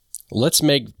Let's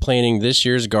make planting this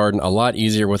year's garden a lot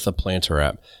easier with the Planter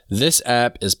app. This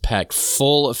app is packed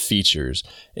full of features.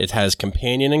 It has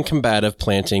companion and combative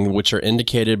planting, which are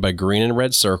indicated by green and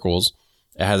red circles.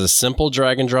 It has a simple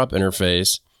drag and drop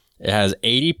interface. It has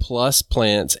 80 plus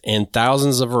plants and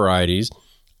thousands of varieties.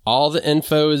 All the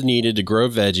info is needed to grow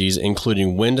veggies,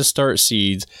 including when to start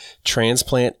seeds,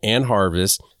 transplant, and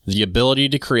harvest, the ability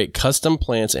to create custom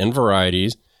plants and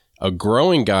varieties, a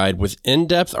growing guide with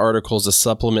in-depth articles to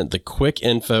supplement the quick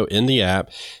info in the app,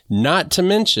 not to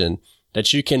mention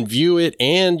that you can view it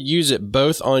and use it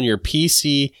both on your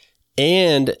PC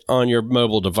and on your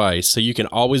mobile device, so you can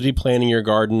always be planting your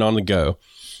garden on the go.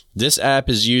 This app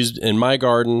is used in my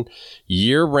garden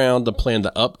year-round to plan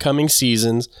the upcoming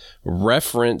seasons,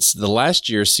 reference the last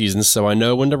year's seasons so I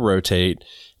know when to rotate,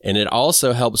 and it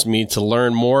also helps me to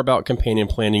learn more about companion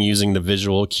planting using the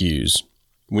visual cues.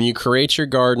 When you create your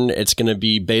garden, it's going to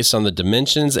be based on the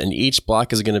dimensions, and each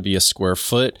block is going to be a square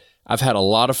foot. I've had a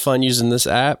lot of fun using this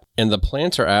app, and the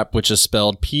Planter app, which is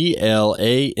spelled Planter,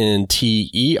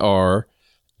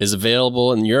 is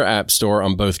available in your app store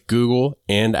on both Google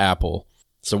and Apple.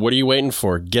 So what are you waiting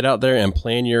for? Get out there and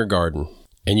plan your garden,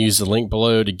 and use the link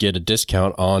below to get a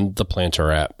discount on the Planter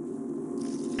app.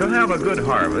 To have a good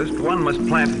harvest, one must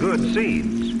plant good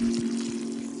seeds,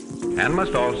 and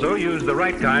must also use the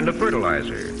right kind of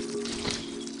fertilizer.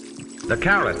 The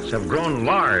carrots have grown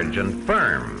large and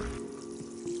firm.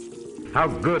 How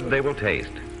good they will taste.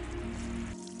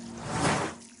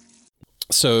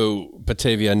 So,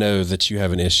 Batavia, I know that you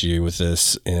have an issue with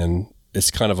this, and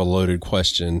it's kind of a loaded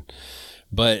question,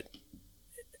 but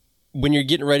when you're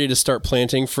getting ready to start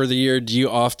planting for the year, do you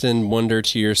often wonder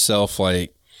to yourself,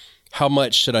 like, how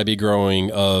much should I be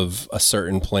growing of a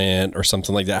certain plant or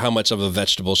something like that? How much of a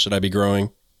vegetable should I be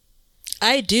growing?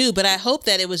 I do, but I hope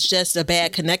that it was just a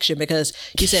bad connection, because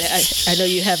you said, I know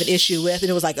you have an issue with, and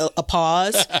it was like a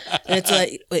pause. And it's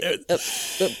like, wait,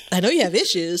 I know you have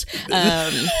issues.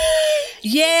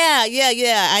 Yeah.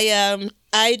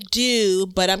 I do,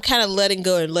 but I'm kind of letting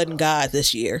go and letting God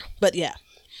this year. But yeah,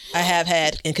 I have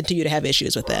had and continue to have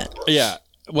issues with that. Yeah.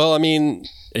 Well, I mean,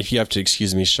 if you have to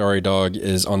excuse me, Shari Dog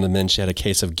is on the mend. She had a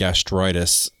case of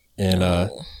gastritis, and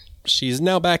she's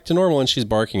now back to normal, and she's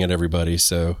barking at everybody.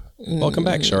 So welcome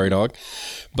back, Shari Dog.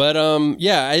 But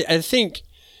yeah, I think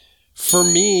for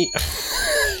me,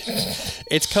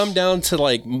 it's come down to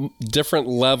like different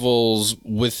levels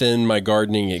within my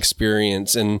gardening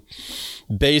experience, and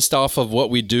based off of what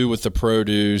we do with the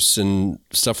produce and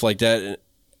stuff like that.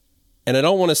 And I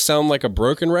don't want to sound like a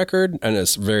broken record, and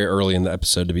it's very early in the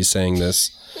episode to be saying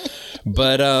this,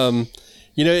 but,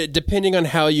 you know, depending on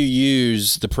how you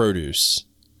use the produce,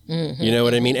 you know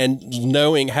what I mean?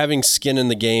 And having skin in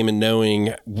the game and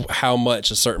knowing how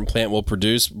much a certain plant will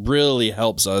produce really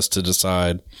helps us to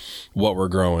decide what we're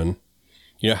growing,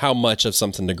 you know, how much of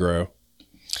something to grow.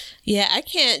 Yeah, I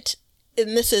can't,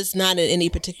 and this is not in any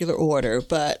particular order,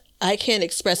 but I can't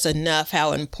express enough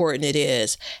how important it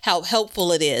is, how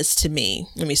helpful it is to me.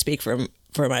 Let me speak for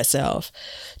myself,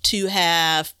 to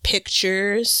have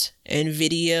pictures and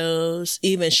videos,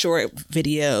 even short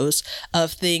videos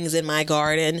of things in my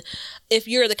garden. If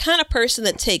you're the kind of person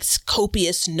that takes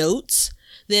copious notes,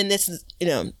 then this is, you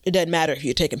know, it doesn't matter if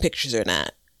you're taking pictures or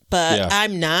not. But yeah.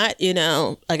 I'm not, you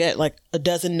know, I got like a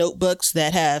dozen notebooks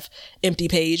that have empty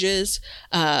pages.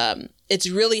 It's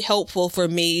really helpful for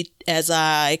me as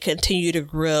I continue to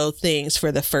grow things for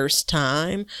the first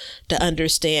time to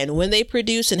understand when they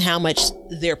produce and how much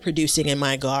they're producing in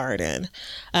my garden.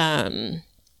 And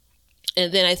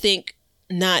then I think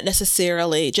not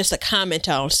necessarily just a comment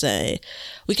I'll say.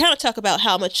 We kind of talk about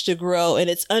how much to grow, and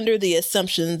it's under the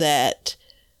assumption that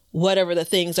whatever the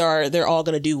things are, they're all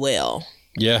going to do well.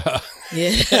 Yeah.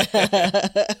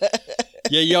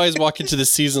 Yeah, you always walk into the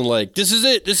season like, this is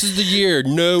it. This is the year.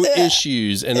 No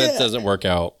issues. And that doesn't work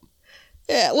out.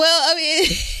 Yeah, well, I mean,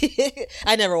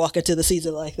 I never walk into the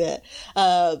season like that.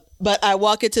 But I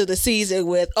walk into the season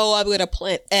with, I'm going to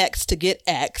plant X to get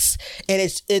X. And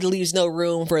it leaves no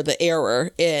room for the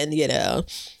error. And, you know,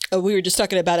 we were just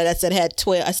talking about it. I said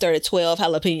I started 12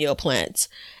 jalapeno plants.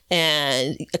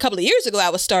 And a couple of years ago, I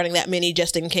was starting that many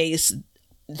just in case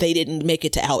they didn't make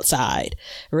it to outside,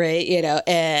 right? You know,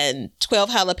 and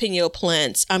 12 jalapeno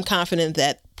plants, I'm confident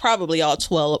that probably all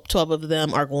 12 of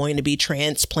them are going to be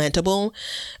transplantable,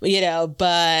 you know,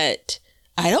 but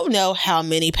I don't know how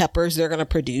many peppers they're going to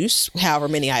produce, however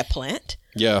many I plant.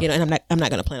 Yeah. You know, and I'm not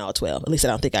going to plant all 12. At least I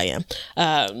don't think I am.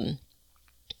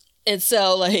 And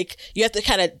so like you have to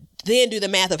kind of then do the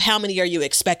math of how many are you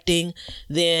expecting.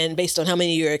 Then based on how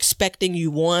many you're expecting,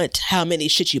 you want, how many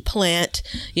should you plant,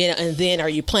 and then are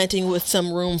you planting with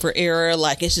some room for error?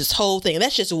 Like, it's this whole thing.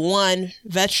 That's just one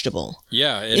vegetable.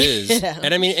 Yeah, it is.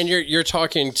 And I mean, and you're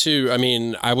talking to, I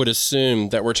mean, I would assume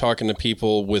that we're talking to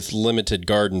people with limited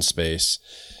garden space.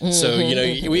 So,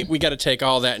 we got to take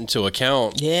all that into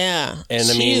account. Yeah. And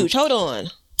it's huge. Hold on.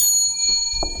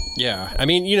 Yeah. I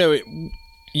mean,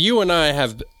 you and I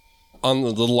have on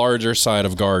the larger side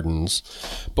of gardens,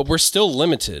 but we're still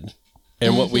limited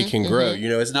in what we can grow.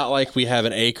 It's not like we have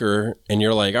an acre and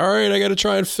you're like, all right, I got to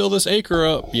try and fill this acre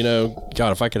up.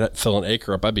 God, if I could fill an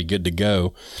acre up, I'd be good to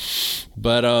go.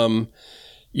 But,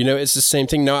 it's the same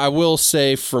thing. Now, I will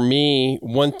say for me,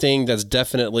 one thing that's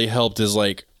definitely helped is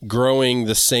like growing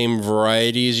the same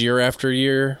varieties year after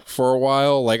year for a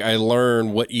while. Like, I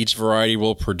learned what each variety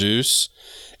will produce,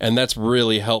 and that's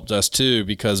really helped us too,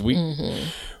 because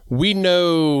we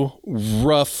know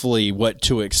roughly what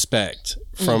to expect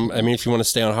from. I mean, if you want to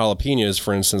stay on jalapenos,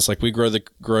 for instance, like we grow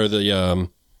the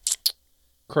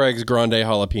Craig's Grande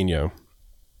jalapeno.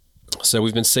 So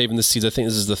we've been saving the seeds. I think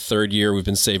this is the third year we've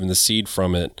been saving the seed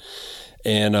from it.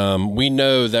 And we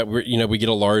know that we get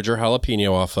a larger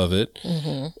jalapeno off of it.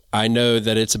 I know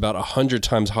that it's about 100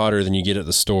 times hotter than you get at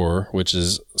the store, which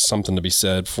is something to be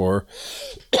said for.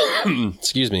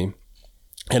 Excuse me.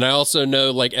 And I also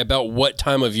know like about what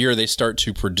time of year they start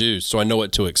to produce, so I know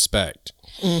what to expect.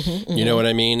 You know what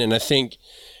I mean? And I think,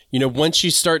 once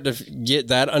you start to get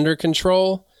that under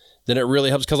control, then it really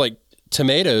helps, because like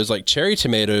tomatoes, like cherry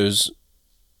tomatoes,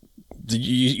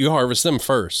 you harvest them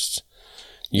first.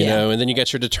 You know, and then you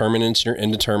got your determinants, your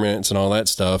indeterminants, and all that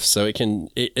stuff. So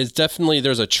it's definitely,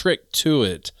 there's a trick to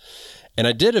it. And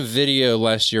I did a video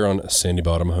last year on Sandy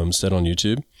Bottom Homestead on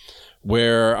YouTube,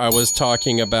 where I was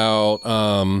talking about,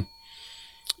 how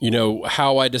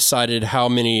I decided how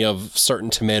many of certain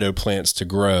tomato plants to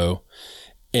grow.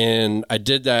 And I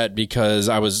did that because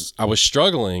I was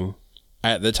struggling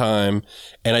at the time,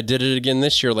 and I did it again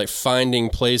this year, like finding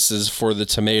places for the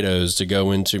tomatoes to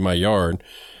go into my yard,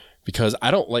 because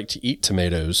I don't like to eat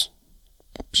tomatoes.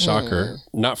 Shocker.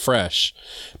 Not fresh,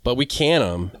 but we can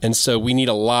them, and so we need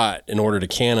a lot in order to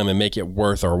can them and make it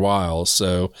worth our while.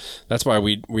 So that's why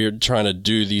we're trying to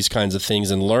do these kinds of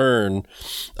things and learn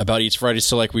about each variety.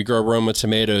 So like we grow Roma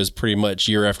tomatoes pretty much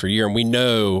year after year, and we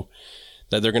know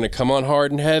that they're going to come on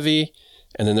hard and heavy,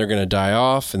 and then they're going to die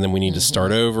off, and then we need to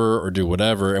start over or do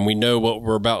whatever. And we know what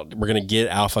we're going to get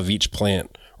out of each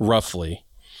plant roughly.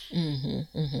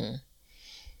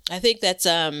 I think that's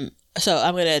so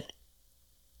I'm going to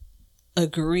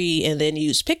agree and then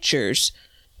use pictures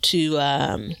to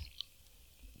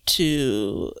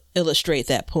illustrate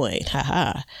that point.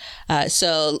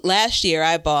 So last year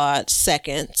I bought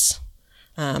seconds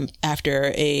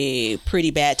after a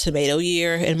pretty bad tomato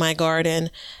year in my garden,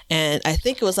 and I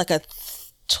think it was like a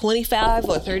 25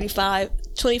 or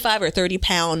 30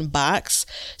 pound box.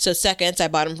 So seconds, I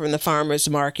bought them from the farmer's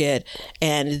market,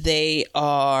 and they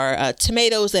are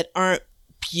tomatoes that aren't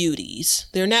beauties.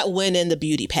 They're not winning the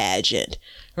beauty pageant,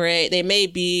 right? They may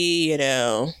be,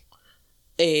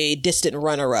 a distant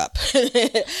runner-up.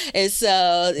 And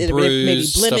so maybe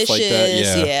blemishes. Stuff like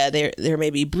that, yeah. There may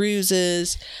be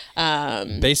bruises.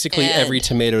 Basically every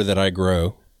tomato that I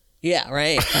grow. Yeah,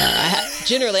 right.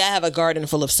 Generally, I have a garden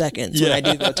full of seconds when I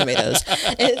do grow tomatoes,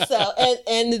 and so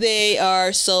and they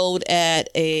are sold at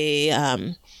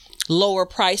a lower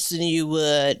price than you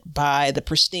would buy the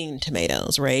pristine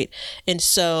tomatoes, right? And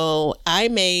so I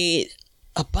made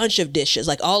a bunch of dishes,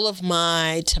 like all of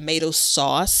my tomato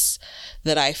sauce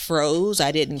that I froze,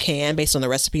 I didn't can based on the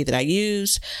recipe that I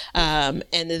use. And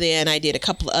then I did a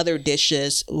couple of other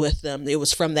dishes with them. It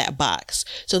was from that box.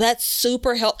 So that's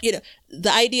super helpful.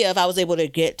 The idea of I was able to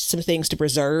get some things to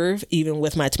preserve, even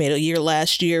with my tomato year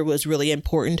last year, was really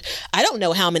important. I don't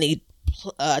know how many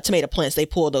tomato plants they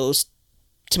pull those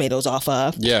tomatoes off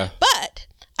of. Yeah. But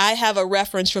I have a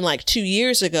reference from like 2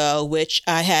 years ago, which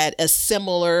I had a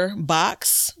similar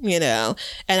box,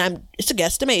 and it's a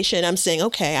guesstimation. I'm saying,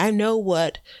 okay, I know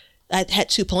what, I had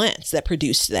 2 plants that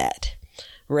produced that,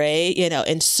 right?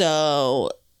 And so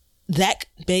that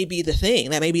may be the thing.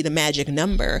 That may be the magic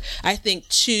number. I think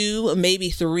 2, maybe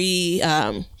 3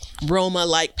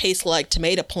 Roma-like, paste-like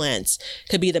tomato plants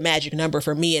could be the magic number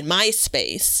for me in my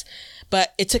space.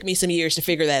 But it took me some years to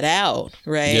figure that out,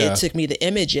 right? Yeah. It took me the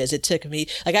images. It took me,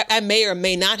 I may or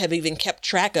may not have even kept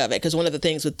track of it, because one of the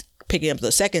things with picking up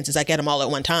the seconds is I get them all at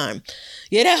one time.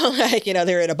 Like,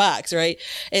 they're in a box, right?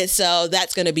 And so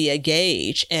that's going to be a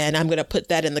gauge. And I'm going to put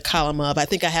that in the column of, I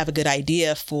think I have a good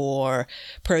idea for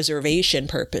preservation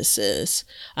purposes.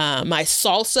 My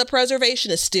salsa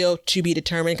preservation is still to be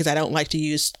determined because I don't like to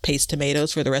use paste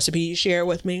tomatoes for the recipe you share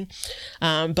with me.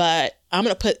 But I'm going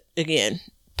to put, again,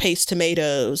 paste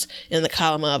tomatoes in the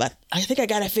column of, I think I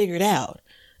got it figured out.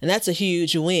 And that's a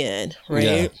huge win, right?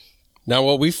 Yeah. Now,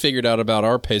 what we figured out about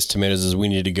our paste tomatoes is we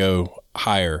need to go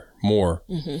higher, more.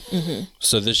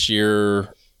 So this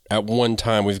year, at one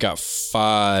time, we've got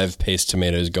 5 paste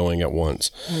tomatoes going at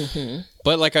once.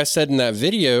 But like I said in that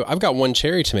video, I've got 1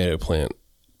 cherry tomato plant.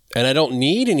 And I don't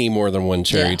need any more than 1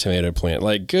 cherry tomato plant.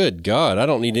 Like, good God, I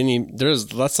don't need any.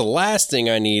 That's the last thing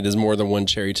I need is more than 1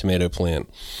 cherry tomato plant.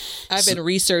 I've been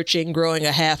researching growing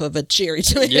a half of a cherry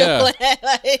tomato plant.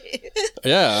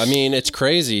 Yeah, I mean, it's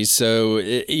crazy. So,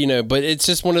 but it's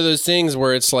just one of those things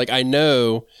where it's like, I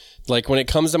know, like when it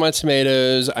comes to my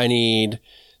tomatoes, I need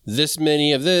this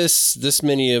many of this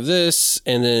many of this,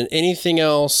 and then anything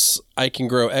else I can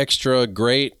grow extra,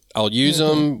 great. I'll use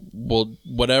them,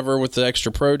 whatever with the extra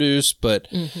produce, but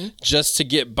just to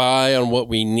get by on what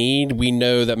we need, we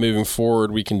know that moving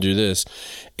forward, we can do this.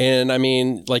 And I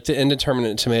mean, like the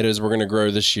indeterminate tomatoes we're going to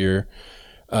grow this year,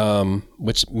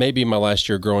 which may be my last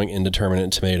year growing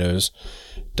indeterminate tomatoes.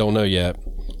 Don't know yet.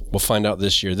 We'll find out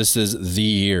this year. This is the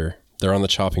year. They're on the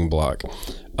chopping block.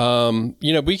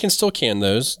 We can still can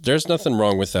those. There's nothing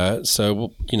wrong with that.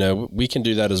 So, we can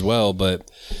do that as well,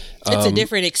 but it's a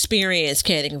different experience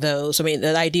canning those. I mean,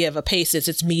 the idea of a paste is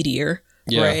it's meatier,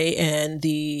 right? And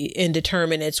the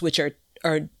indeterminates, which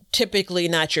are typically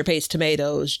not your paste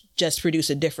tomatoes, just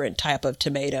produce a different type of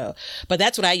tomato. But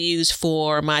that's what I use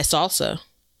for my salsa,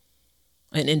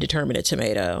 an indeterminate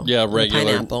tomato. Yeah, regular,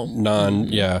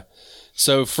 pineapple.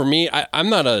 So for me,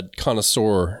 I'm not a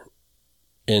connoisseur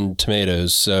in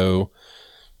tomatoes, so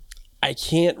I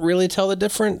can't really tell the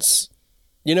difference.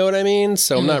 You know what I mean?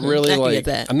 So I'm not really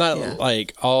I'm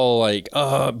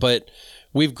not but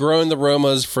we've grown the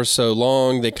Romas for so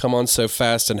long. They come on so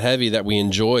fast and heavy that we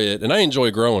enjoy it. And I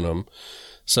enjoy growing them.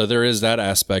 So there is that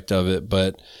aspect of it.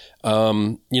 But,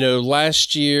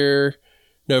 last year,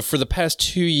 for the past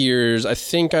 2 years, I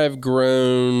think I've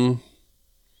grown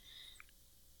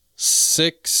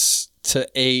 6 to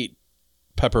 8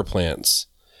 pepper plants.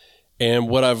 And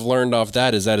what I've learned off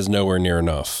that is nowhere near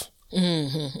enough.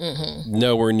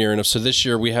 Nowhere near enough. So this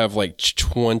year we have like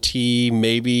 20,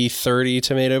 maybe 30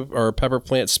 tomato or pepper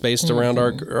plants spaced around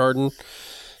our garden.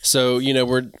 So,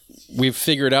 we've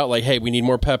figured out like, hey, we need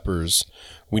more peppers.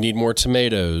 We need more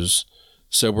tomatoes.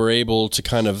 So we're able to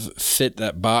kind of fit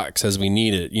that box as we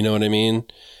need it. You know what I mean?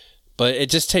 But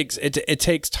it just takes, it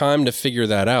takes time to figure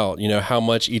that out, how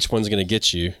much each one's going to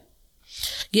get you.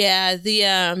 Yeah.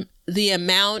 The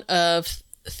amount of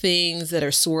things that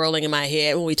are swirling in my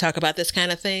head when we talk about this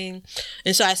kind of thing.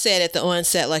 And so I said at the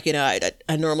onset, like,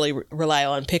 I normally rely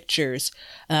on pictures,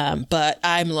 but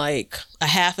I'm like a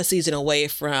half a season away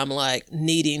from like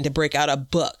needing to break out a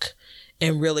book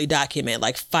and really document,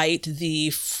 like fight the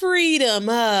freedom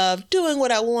of doing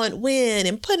what I want when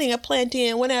and putting a plant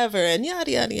in whenever and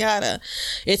yada, yada, yada.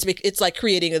 It's like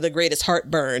creating the greatest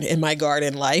heartburn in my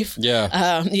garden life.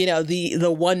 Yeah.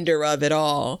 The wonder of it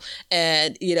all.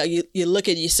 And, you look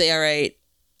at, you say, all right,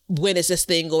 when is this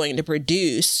thing going to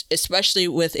produce, especially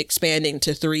with expanding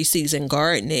to 3-season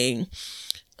gardening?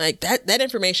 Like that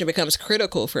information becomes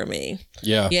critical for me.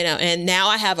 Yeah. And now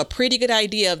I have a pretty good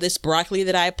idea of this broccoli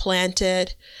that I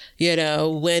planted,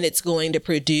 when it's going to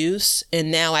produce. And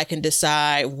now I can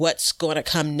decide what's going to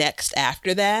come next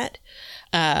after that.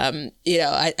 I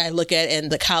look at,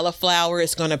 and the cauliflower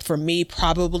is going to, for me,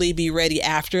 probably be ready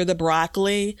after the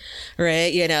broccoli,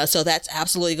 right? So that's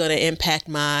absolutely going to impact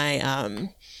my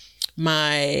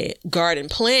garden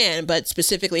plan, but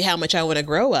specifically how much I want to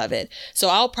grow of it. So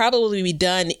I'll probably be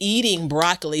done eating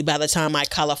broccoli by the time my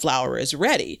cauliflower is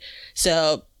ready.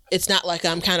 So it's not like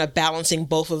I'm kind of balancing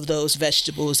both of those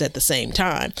vegetables at the same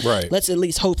time. Right. Let's at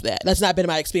least hope that. That's not been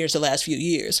my experience the last few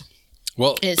years.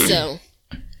 Well, and so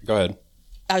go ahead.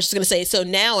 I was just going to say, so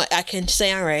now I can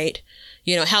say, all right,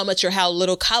 how much or how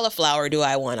little cauliflower do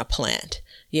I want to plant?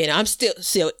 I'm still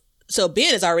so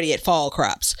Ben is already at fall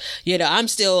crops. I'm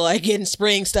still like getting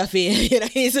spring stuff in.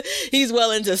 He's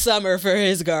well into summer for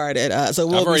his garden. So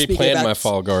I've already planted my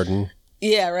fall garden.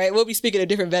 Yeah, right. We'll be speaking of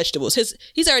different vegetables.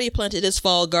 He's already planted his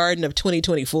fall garden of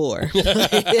 2024.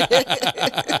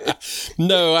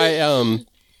 No,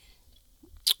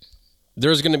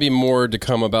 there's going to be more to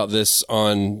come about this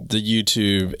on the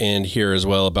YouTube and here as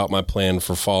well about my plan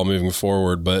for fall moving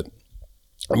forward. But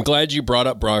I'm glad you brought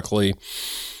up broccoli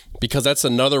because that's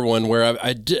another one where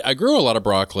I grew a lot of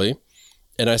broccoli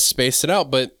and I spaced it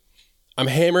out, but I'm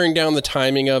hammering down the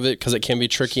timing of it because it can be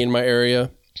tricky in my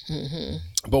area.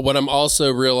 But what I'm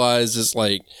also realized is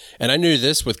like, and I knew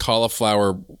this with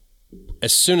cauliflower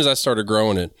as soon as I started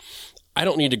growing it, I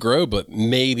don't need to grow but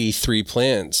maybe 3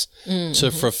 plants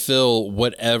to fulfill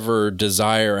whatever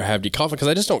desire I have to cauliflower, because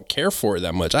I just don't care for it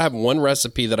that much. I have one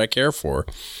recipe that I care for,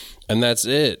 and that's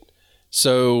it.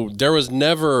 So there was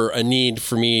never a need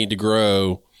for me to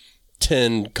grow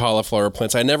 10 cauliflower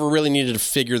plants. I never really needed to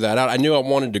figure that out. I knew I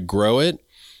wanted to grow it.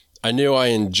 I knew I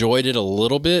enjoyed it a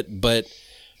little bit, but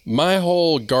my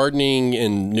whole gardening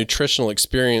and nutritional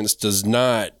experience does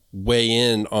not weigh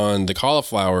in on the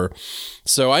cauliflower.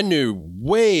 So I knew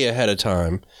way ahead of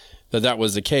time that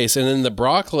was the case. And then the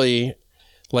broccoli,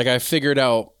 like I figured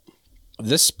out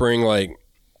this spring, like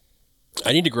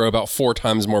I need to grow about 4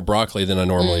 times more broccoli than I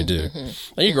normally do.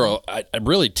 I need to grow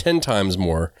really 10 times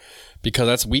more,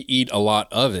 because we eat a lot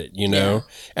of it, you know?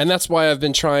 Yeah. And that's why I've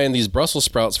been trying these Brussels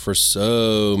sprouts for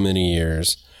so many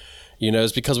years. You know,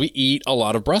 it's because we eat a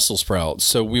lot of Brussels sprouts.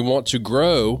 So we want to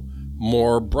grow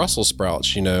more Brussels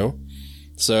sprouts, you know?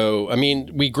 So, I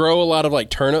mean, we grow a lot of like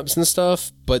turnips and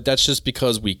stuff, but that's just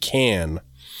because we can.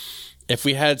 If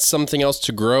we had something else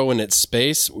to grow in its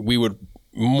space, we would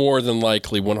more than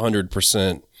likely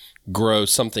 100% grow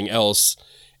something else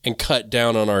and cut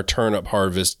down on our turnip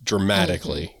harvest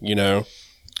dramatically, you know?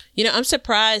 You know, I'm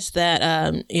surprised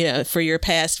that, you know, for your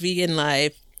past vegan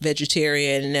life,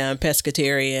 vegetarian,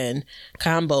 pescatarian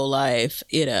combo life,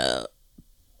 you know,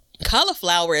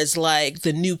 cauliflower is like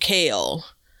the new kale.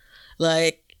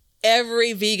 Like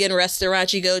every vegan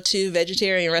restaurant you go to,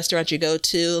 vegetarian restaurant you go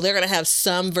to, they're going to have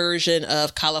some version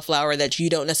of cauliflower that you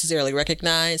don't necessarily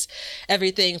recognize.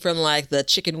 Everything from like the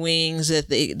chicken wings that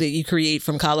you create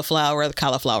from cauliflower, the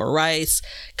cauliflower rice,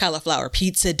 cauliflower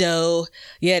pizza dough.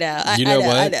 You know,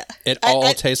 it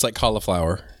all tastes like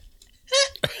cauliflower.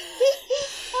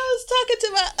 I was talking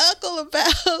to my uncle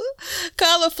about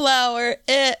cauliflower,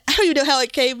 and I don't even know how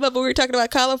it came up, but we were talking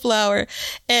about cauliflower,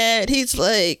 and he's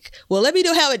like, well, let me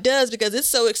know how it does because it's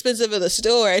so expensive in the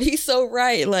store. And he's so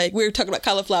right. Like, we were talking about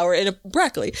cauliflower and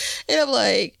broccoli, and I'm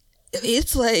like,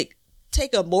 it's like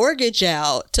take a mortgage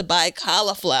out to buy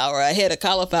cauliflower. I had a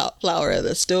cauliflower at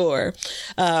the store.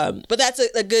 But that's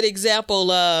a good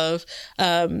example of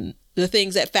the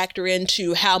things that factor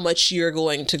into how much you're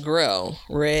going to grow,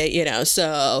 right? You know,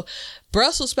 so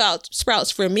Brussels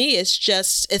sprouts for me,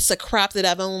 it's a crop that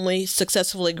I've only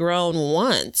successfully grown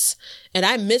once. And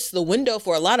I missed the window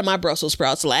for a lot of my Brussels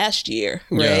sprouts last year,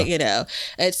 right? Yeah. You know,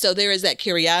 and so there is that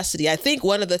curiosity. I think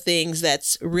one of the things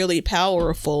that's really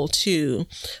powerful too,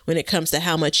 when it comes to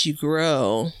how much you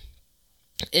grow,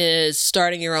 is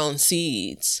starting your own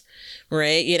seeds.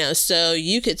 Right. You know, so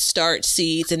you could start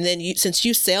seeds, and then since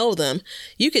you sell them,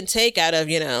 you can take out of,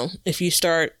 you know, if you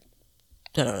start,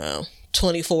 I don't know,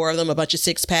 24 of them, a bunch of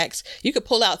 6-packs, you could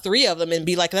pull out 3 of them and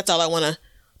be like, that's all I want to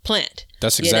plant.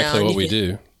 That's exactly what we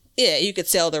do. Yeah, you could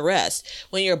sell the rest.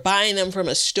 When you're buying them from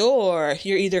a store,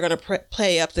 you're either going to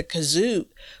pay up the kazoo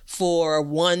for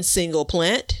one single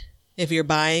plant if you're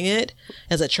buying it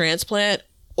as a transplant,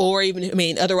 or even, I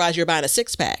mean, otherwise you're buying a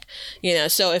 6-pack, you know.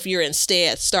 So if you're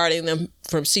instead starting them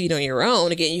from seed on your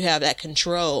own, again, you have that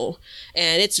control.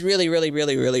 And it's really, really,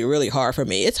 really, really, really hard for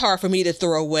me. It's hard for me to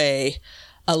throw away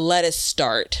a lettuce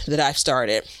start that I've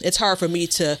started. It's hard for me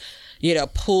to, you know,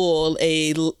 pull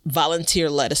a volunteer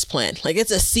lettuce plant. Like, it's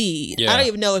a seed. Yeah. I don't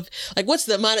even know if, like, what's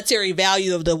the monetary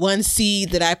value of the one seed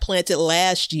that I planted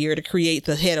last year to create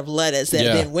the head of lettuce that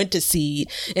then went to seed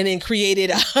and then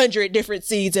created 100 different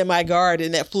seeds in my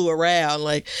garden that flew around.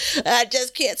 Like, I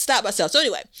just can't stop myself. So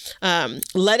anyway,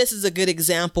 lettuce is a good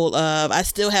example of, I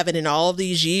still haven't in all of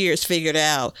these years figured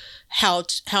out how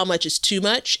much is too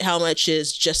much, how much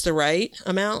is just the right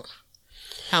amount,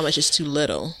 how much is too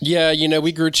little. Yeah, you know,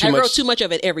 we grew too much. I grow too much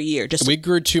of it every year. We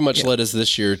grew too much lettuce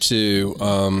this year too.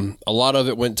 A lot of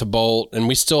it went to bolt, and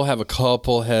we still have a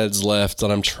couple heads left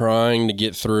that I'm trying to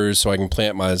get through so I can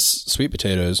plant my sweet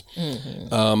potatoes.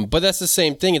 Mm-hmm. But that's the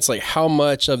same thing. It's like, how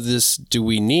much of this do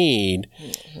we need?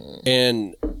 Mm-hmm.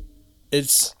 And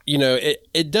it's, you know,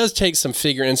 it does take some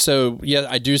figuring. And so, yeah,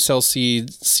 I do sell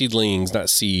seedlings, not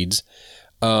seeds,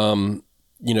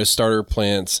 you know, starter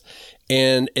plants.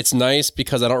 And it's nice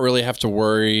because I don't really have to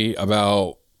worry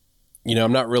about, you know,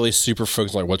 I'm not really super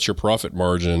focused on, like, what's your profit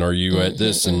margin? Are you at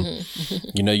this? And,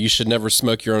 you know, you should never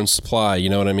smoke your own supply. You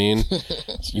know what I mean?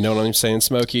 You know what I'm saying,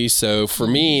 Smokey? So for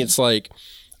me, it's like,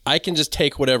 I can just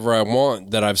take whatever I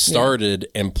want that I've started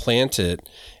and plant it.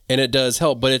 And it does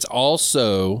help. But it's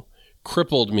also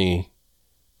crippled me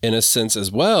in a sense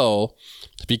as well,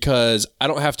 because I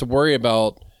don't have to worry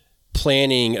about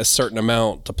planning a certain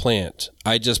amount to plant.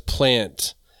 I just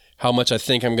plant how much I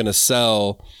think I'm going to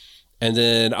sell. And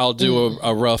then I'll do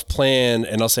a rough plan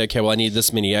and I'll say, okay, well, I need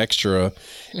this many extra.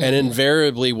 And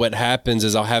invariably what happens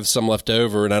is I'll have some left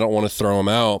over and I don't want to throw them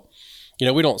out. You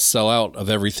know, we don't sell out of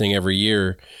everything every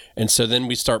year. And so then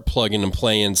we start plugging and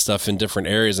playing stuff in different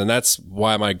areas. And that's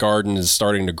why my garden is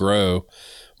starting to grow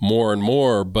more and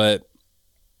more. But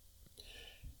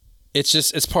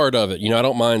it's part of it. You know, I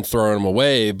don't mind throwing them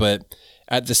away, but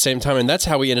at the same time, and that's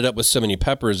how we ended up with so many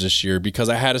peppers this year, because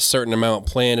I had a certain amount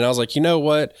planned. And I was like, you know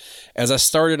what? As I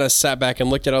started, I sat back and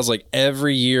looked at it. I was like,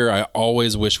 every year, I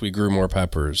always wish we grew more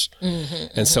peppers.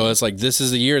 And so it's like, this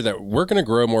is the year that we're going to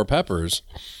grow more peppers,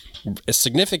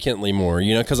 significantly more,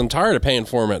 you know, because I'm tired of paying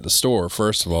for them at the store,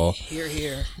 first of all.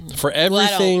 Here. For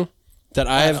everything that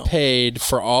I have paid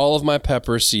for all of my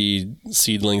pepper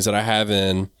seedlings that I have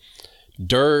in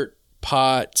dirt,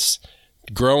 pots,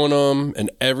 growing them and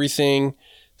everything,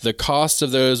 the cost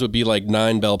of those would be like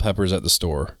 9 bell peppers at the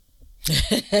store.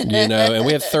 You know, and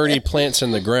we have 30 plants in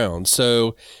the ground.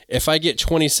 So if I get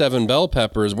 27 bell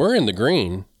peppers, we're in the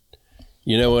green.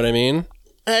 You know what I mean?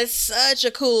 That's such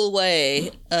a cool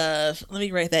way of, let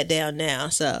me write that down now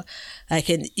so I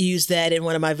can use that in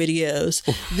one of my videos.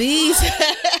 These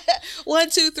 1,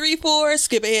 2, 3, 4,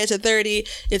 skip ahead to 30.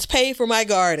 It's paid for my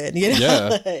garden. You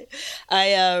know,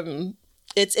 Yeah.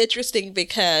 It's interesting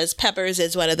because peppers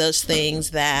is one of those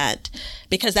things that,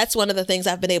 because that's one of the things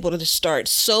I've been able to start.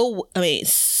 So, I mean,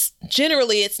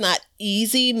 generally it's not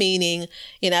easy, meaning,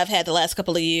 you know, I've had the last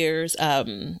couple of years,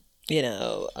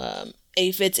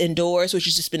 aphids indoors, which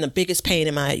has just been the biggest pain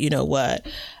in my, you know what.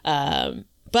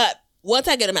 But once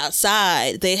I get them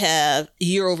outside, they have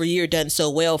year over year done so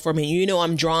well for me. You know,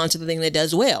 I'm drawn to the thing that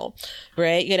does well,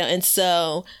 right? You know, and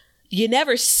so you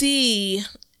never see,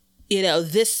 you know,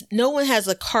 no one has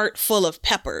a cart full of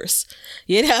peppers,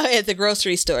 you know, at the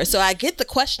grocery store. So I get the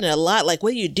question a lot, like,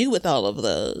 what do you do with all of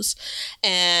those?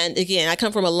 And again, I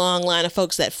come from a long line of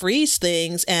folks that freeze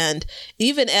things. And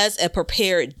even as a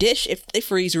prepared dish, if they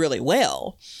freeze really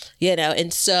well, you know,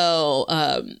 and so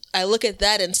I look at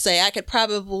that and say, I could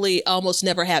probably almost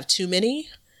never have too many.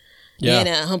 Yeah. You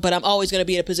know, but I'm always going to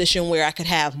be in a position where I could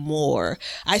have more.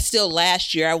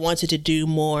 Last year, I wanted to do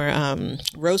more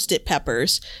roasted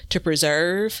peppers to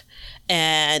preserve,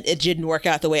 and it didn't work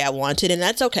out the way I wanted. And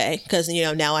that's okay, because, you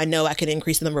know, now I know I can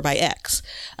increase the number by X.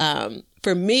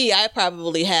 For me, I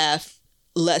probably have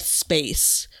less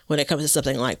space when it comes to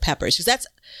something like peppers, because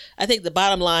I think the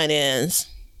bottom line is,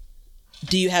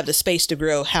 do you have the space to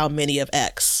grow how many of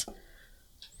X?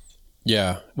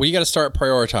 Yeah. Well, you got to start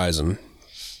prioritizing.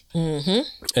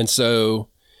 And so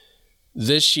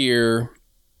this year,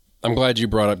 I'm glad you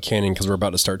brought up canning, because we're about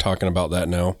to start talking about that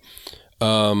now.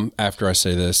 After I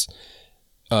say this,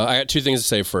 I got 2 things to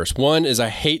say first. One is I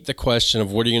hate the question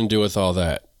of what are you going to do with all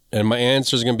that? And my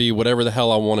answer is going to be whatever the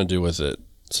hell I want to do with it.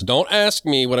 So don't ask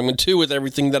me what I'm going to do with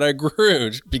everything that I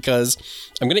grew, because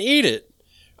I'm going to eat it.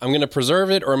 I'm going to preserve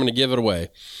it, or I'm going to give it away.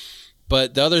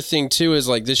 But the other thing too is,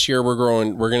 like, this year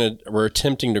we're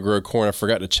attempting to grow corn. I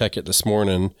forgot to check it this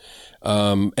morning.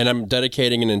 And I'm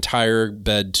dedicating an entire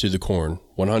bed to the corn,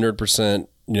 100%,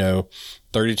 you know,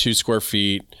 32 square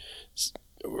feet,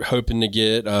 hoping to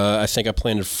get, I think I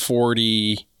planted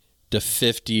 40 to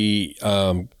 50,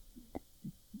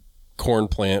 corn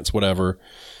plants, whatever,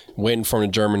 waiting for them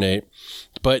to germinate.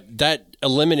 But that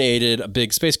eliminated a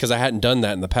big space, because I hadn't done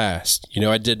that in the past. You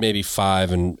know, I did maybe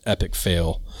 5 and epic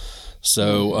fail.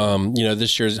 So, you know,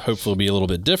 this year's hopefully will be a little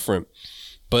bit different.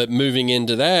 But moving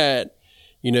into that,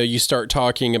 you know, you start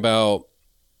talking about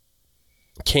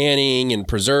canning and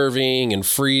preserving and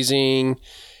freezing.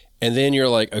 And then you're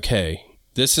like, okay,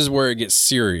 this is where it gets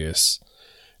serious,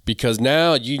 because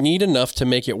now you need enough to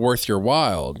make it worth your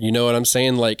while. You know what I'm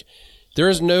saying? Like, there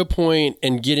is no point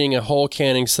in getting a whole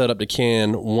canning setup to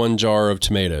can 1 jar of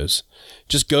tomatoes.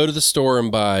 Just go to the store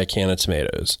and buy a can of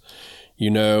tomatoes,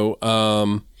 you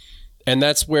know? And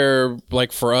that's where,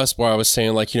 like, for us, where I was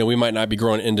saying, like, you know, we might not be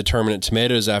growing indeterminate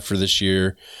tomatoes after this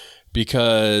year,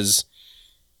 because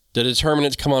the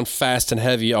determinants come on fast and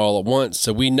heavy all at once.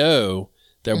 So we know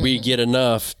that we get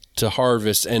enough to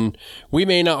harvest, and we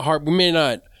may not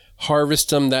harvest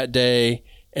them that day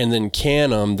and then can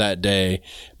them that day,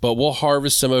 but we'll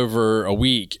harvest them over a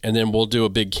week, and then we'll do a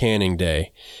big canning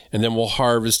day, and then we'll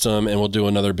harvest them and we'll do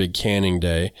another big canning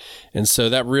day. And so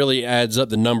that really adds up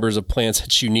the numbers of plants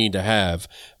that you need to have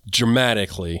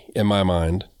dramatically, in my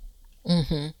mind.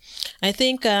 I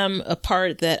think a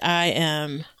part that I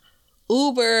am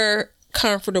uber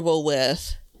comfortable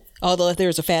with, although if there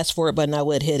was a fast forward button, I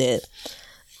would hit it.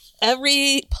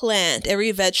 every plant,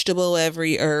 every vegetable,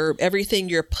 every herb, everything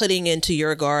you're putting into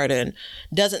your garden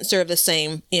doesn't serve the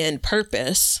same end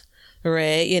purpose,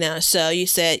 right? You know, so you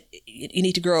said you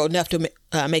need to grow enough to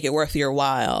make it worth your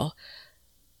while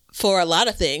for a lot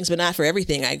of things, but not for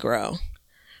everything I grow.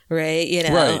 Right. You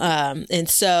know, Right. And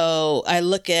so I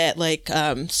look at like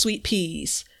sweet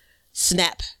peas,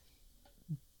 snap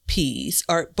peas,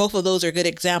 or both of those are good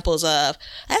examples of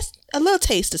that's a little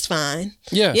taste is fine.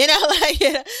 Yeah. You know,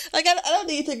 like I don't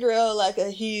need to grow like a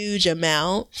huge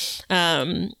amount.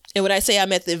 And when I say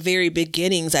I'm at the very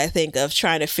beginnings, I think of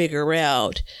trying to figure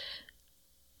out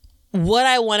what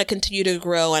I want to continue to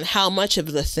grow and how much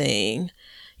of the thing,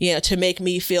 you know, to make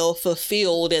me feel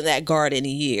fulfilled in that garden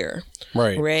year.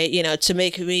 Right. Right. You know, to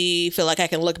make me feel like I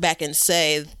can look back and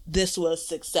say this was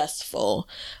successful.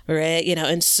 Right. You know,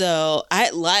 and so I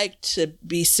like to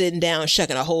be sitting down,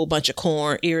 shucking a whole bunch of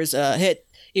corn, ears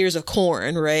of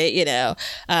corn. Right. You know,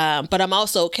 but I'm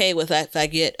also okay with that if I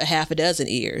get a half a dozen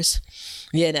ears.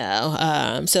 You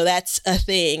know, so that's a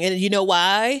thing. And you know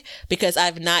why? Because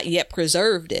I've not yet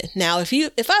preserved it. Now,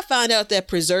 if I find out that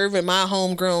preserving my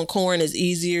homegrown corn is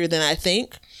easier than I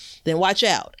think, then watch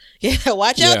out. Yeah,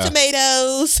 watch out,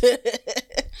 tomatoes.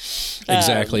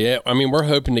 Exactly. I mean, we're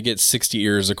hoping to get 60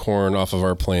 ears of corn off of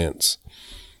our plants.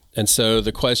 And so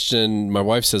the question, my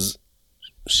wife says,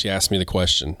 she asked me the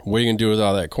question, what are you going to do with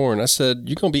all that corn? I said,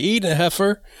 you're going to be eating it,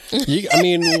 heifer. I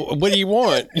mean, what do you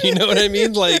want? You know what I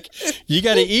mean? Like, you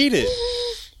got to eat it.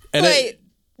 And Wait,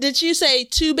 did you say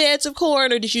 2 beds of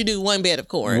corn or did you do 1 bed of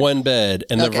corn? one bed.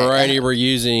 And the Okay. variety we're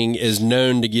using is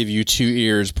known to give you 2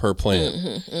 ears per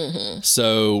plant.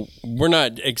 So we're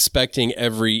not expecting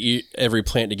every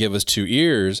plant to give us 2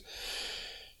 ears.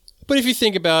 But if you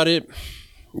think about it,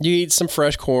 you eat some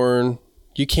fresh corn,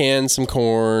 you can some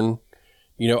corn,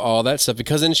 you know, all that stuff.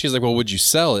 Because then she's like, well, would you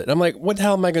sell it? And I'm like, what the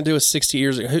hell am I going to do with 60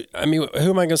 ears? Who am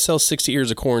I going to sell 60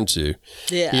 ears of corn to?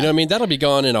 Yeah. You know what I mean? That'll be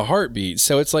gone in a heartbeat.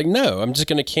 So it's like, no, I'm just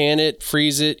going to can it,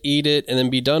 freeze it, eat it, and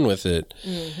then be done with it.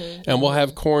 And we'll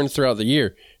have corn throughout the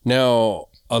year. Now,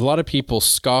 a lot of people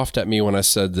scoffed at me when I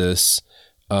said this.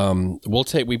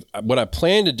 What I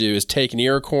plan to do is take an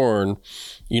ear of corn.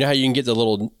 You know how you can get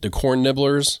the corn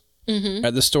nibblers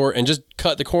at the store and just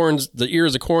cut the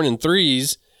ears of corn in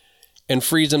 3s and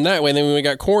freeze them that way. And then we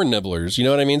got corn nibblers. You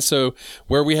know what I mean? So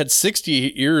where we had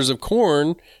 60 ears of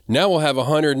corn, now we'll have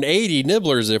 180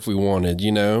 nibblers if we wanted,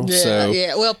 you know? Yeah, So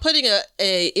yeah. Well, putting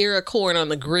a ear of corn on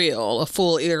the grill, a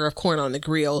full ear of corn on the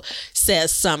grill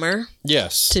says summer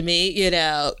yes. to me, you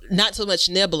know, not so much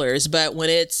nibblers, but when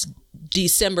it's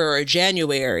December or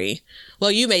January,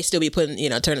 well, you may still be turning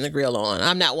the grill on.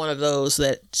 I'm not one of those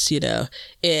that's, you know,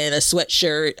 in a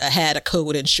sweatshirt, a hat, a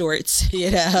coat, and shorts,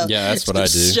 you know. Yeah, that's what I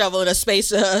do. Shoveling a space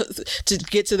to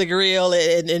get to the grill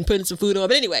and putting some food on.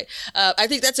 But anyway, I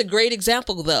think that's a great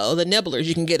example, though. The nibblers,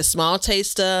 you can get a small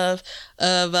taste of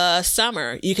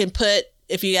summer. You can put,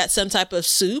 if you got some type of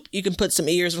soup, you can put some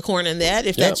ears of corn in that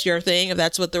if that's your thing, if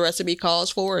that's what the recipe calls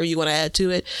for, or you want to add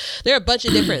to it. There are a bunch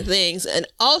of different things. And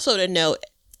also to note,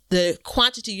 the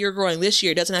quantity you're growing this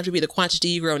year doesn't have to be the quantity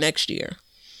you grow next year.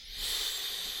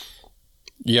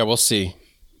 Yeah, we'll see.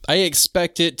 I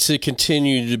expect it to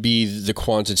continue to be the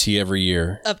quantity every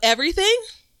year. Of everything?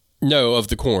 No, of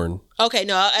the corn. Okay,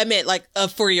 no, I meant like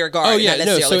for your garden. Oh, yeah, not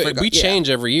no, necessarily so for we change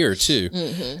every year, too.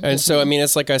 And so, I mean,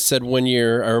 it's like I said one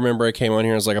year, I remember I came on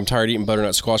here and I was like, I'm tired of eating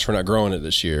butternut squash, we're not growing it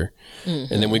this year.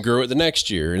 And then we grew it the next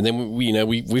year. And then,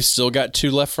 we've still got 2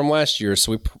 left from last year,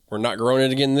 so we're not growing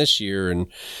it again this year. And,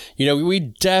 you know, we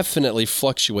definitely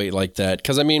fluctuate like that.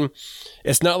 Because, I mean,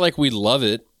 it's not like we love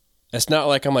it. It's not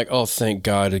like I'm like, oh, thank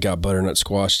God I got butternut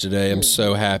squash today. I'm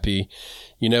so happy.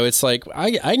 You know, it's like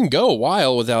I can go a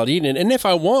while without eating it. And if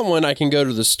I want one, I can go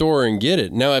to the store and get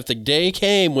it. Now, if the day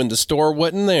came when the store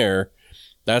wasn't there,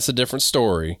 that's a different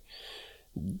story.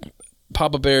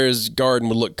 Papa Bear's garden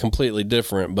would look completely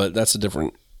different, but that's a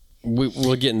different...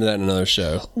 We'll get into that in another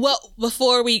show. Well,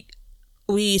 before we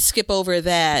skip over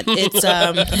that, it's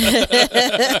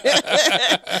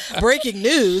breaking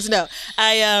news. No,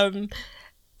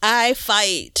 I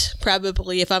fight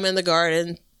probably, if I'm in the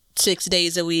garden 6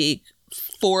 days a week,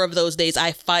 4 of those days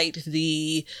I fight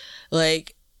the,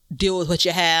 like, deal with what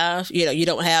you have. You know, you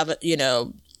don't have,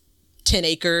 10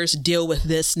 acres, deal with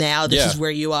this now. This is where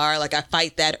you are. Like, I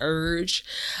fight that urge.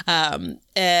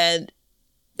 And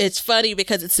it's funny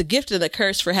because it's a gift and a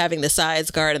curse for having the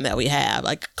size garden that we have.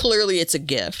 Like, clearly it's a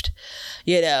gift,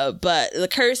 but the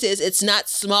curse is it's not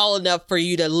small enough for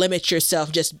you to limit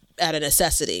yourself just out of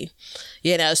necessity.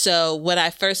 So when I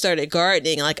first started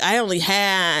gardening, like, I only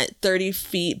had 30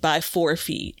 feet by 4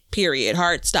 feet, period,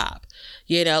 hard stop.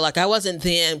 You know, like I wasn't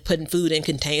then putting food in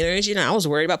containers. You know, I was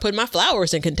worried about putting my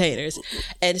flowers in containers.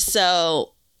 And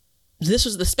so this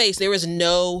was the space. There was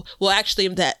no, well, actually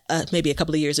that maybe a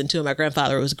couple of years into it, my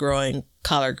grandfather was growing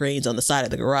collard greens on the side of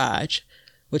the garage,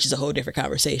 which is a whole different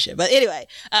conversation. But anyway,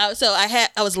 so I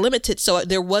was limited. So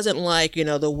there wasn't like, you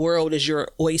know, the world is your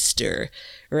oyster,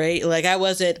 right? Like I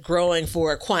wasn't growing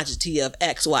for a quantity of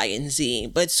X, Y, and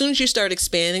Z. But as soon as you start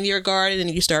expanding your garden and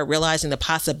you start realizing the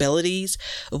possibilities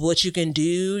of what you can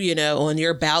do, you know, on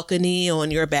your balcony,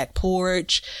 on your back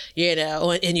porch, you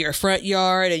know, in your front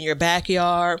yard, in your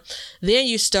backyard, then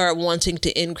you start wanting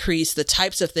to increase the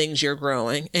types of things you're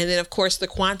growing. And then, of course, the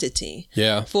quantity.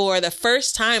 Yeah. For the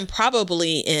first time,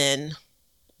 probably in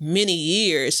many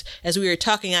years, as we were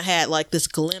talking, I had like this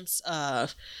glimpse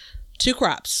of 2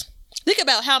 crops. Think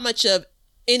about how much of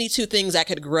any 2 things I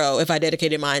could grow if I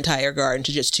dedicated my entire garden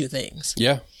to just 2 things.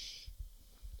 Yeah.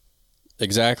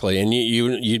 Exactly. And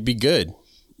you'd be good.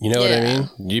 You know what I mean?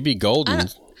 You'd be golden.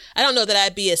 I don't know that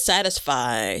I'd be as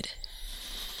satisfied.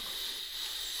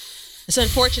 It's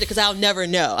unfortunate because I'll never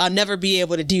know. I'll never be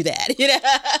able to do that. You know?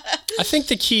 I think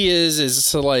the key is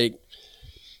to like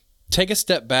take a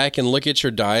step back and look at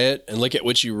your diet and look at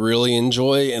what you really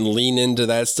enjoy and lean into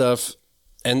that stuff.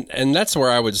 And that's where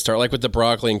I would start, like with the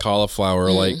broccoli and cauliflower.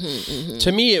 Like,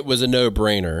 to me, it was a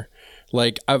no-brainer.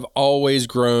 Like, I've always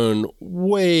grown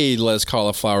way less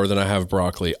cauliflower than I have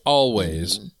broccoli,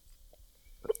 always.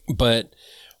 But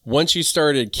once you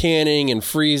started canning and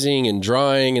freezing and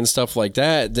drying and stuff like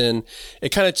that, then it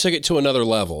kind of took it to another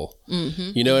level.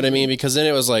 You know what I mean? Because then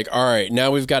it was like, all right,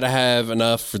 now we've got to have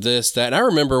enough for this, that. And I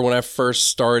remember when I first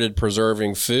started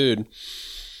preserving food,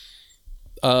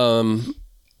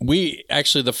 we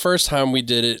actually, the first time we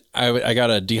did it, I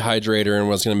got a dehydrator and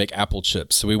was going to make apple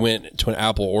chips. So we went to an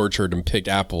apple orchard and picked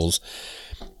apples.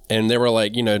 And they were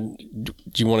like, you know, do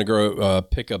you want to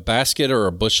pick a basket or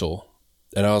a bushel?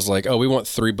 And I was like, oh, we want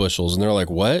 3 bushels. And they're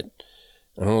like, what?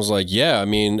 And I was like, yeah, I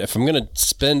mean, if I'm going to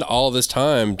spend all this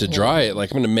time to dry it, like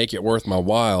I'm going to make it worth my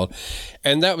while.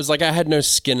 And that was like, I had no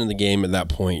skin in the game at that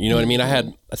point. You know what I mean?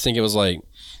 I think it was like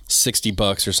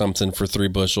 $60 or something for 3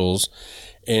 bushels.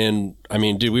 And I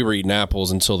mean, dude, we were eating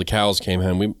apples until the cows came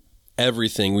home.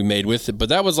 Everything we made with it. But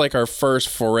that was like our first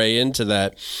foray into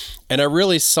that. And I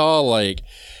really saw like,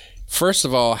 first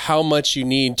of all, how much you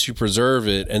need to preserve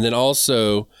it. And then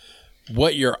also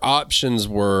what your options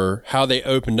were, how they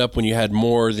opened up when you had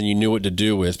more than you knew what to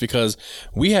do with. Because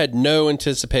we had no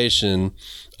anticipation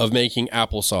of making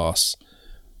applesauce.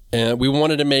 And we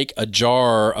wanted to make a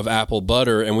jar of apple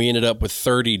butter, and we ended up with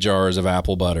 30 jars of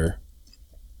apple butter.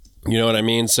 You know what I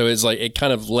mean? So it's like, it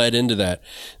kind of led into that.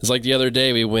 It's like the other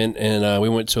day we went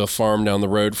to a farm down the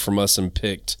road from us and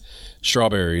picked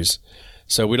strawberries.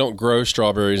 So we don't grow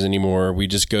strawberries anymore. We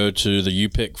just go to the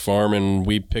U-Pick farm and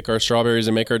we pick our strawberries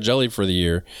and make our jelly for the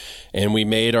year. And we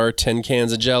made our 10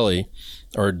 cans of jelly,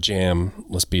 or jam,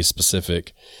 let's be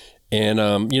specific. And,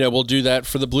 we'll do that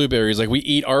for the blueberries. Like, we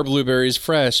eat our blueberries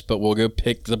fresh, but we'll go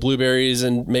pick the blueberries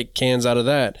and make cans out of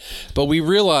that. But we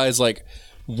realize, like,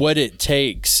 what it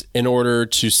takes in order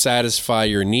to satisfy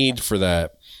your need for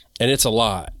that. And it's a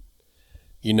lot,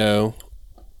 you know?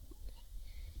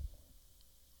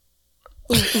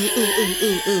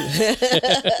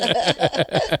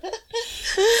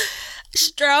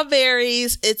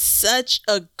 Strawberries, it's such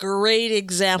a great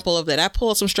example of that. I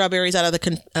pulled some strawberries out of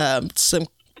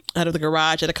the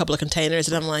garage at a couple of containers,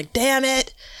 and I'm like, damn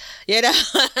it. You know,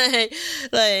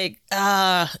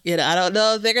 I don't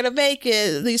know if they're going to make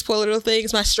it. These poor little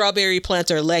things. My strawberry plants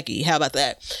are leggy. How about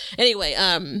that? Anyway,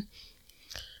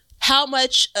 how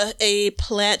much a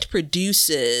plant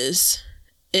produces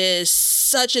is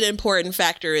such an important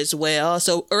factor as well.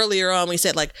 So earlier on, we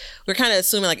said, like, we're kind of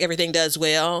assuming like everything does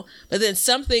well, but then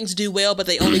some things do well, but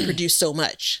they only produce so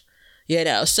much. You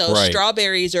know, so right.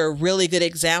 Strawberries are a really good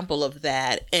example of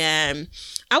that. And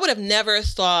I would have never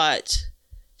thought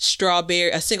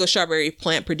a single strawberry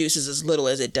plant produces as little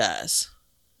as it does.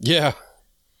 Yeah.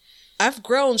 I've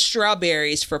grown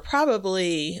strawberries for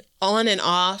probably on and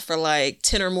off for like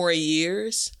 10 or more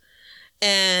years.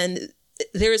 And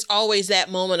there's always that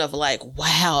moment of like,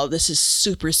 wow, this is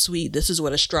super sweet. This is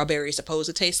what a strawberry is supposed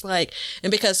to taste like.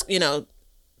 And because, you know,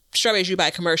 strawberries you buy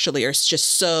commercially are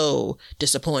just so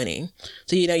disappointing.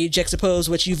 So, you know, you juxtapose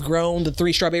what you've grown, the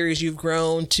 3 strawberries you've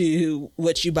grown, to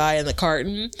what you buy in the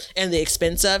carton and the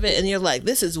expense of it. And you're like,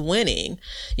 this is winning,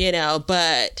 you know,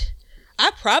 but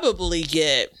I probably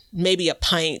get maybe a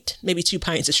pint, maybe 2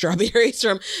 pints of strawberries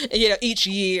from, you know, each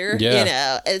year, you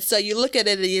know. And so you look at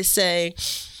it and you say,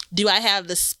 do I have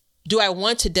the do I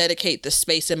want to dedicate the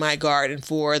space in my garden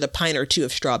for the pint or two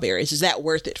of strawberries? Is that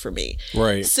worth it for me?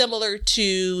 Right. Similar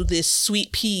to the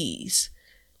sweet peas.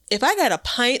 If I got a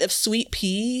pint of sweet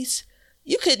peas,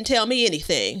 you couldn't tell me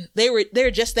anything.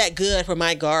 They're just that good for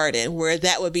my garden where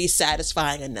that would be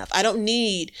satisfying enough. I don't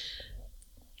need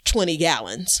 20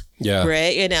 gallons. Yeah.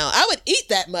 Right. I would eat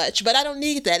that much, but I don't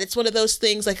need that. It's one of those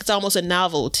things like it's almost a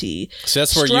novelty. So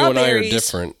that's where you and I are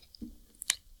different.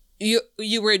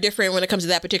 You were different when it comes to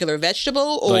that particular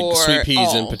vegetable, or like sweet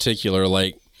peas in particular.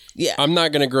 Like, yeah, I'm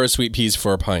not going to grow sweet peas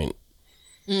for a pint.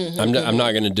 I'm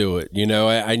not going to do it.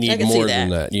 I need more than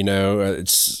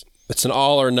that. It's an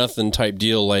all or nothing type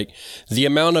deal. Like the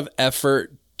amount of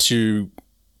effort to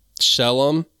shell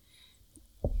them,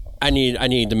 I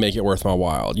need to make it worth my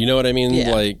while. You know what I mean?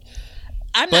 Yeah. Like,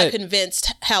 I'm not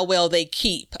convinced how well they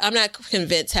keep. I'm not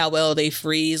convinced how well they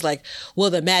freeze. Like, will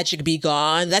the magic be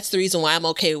gone? That's the reason why I'm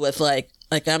okay with like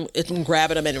I'm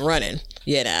grabbing them and running.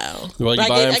 Well, you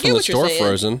buy them from the store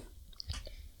frozen.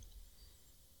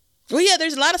 Well, yeah,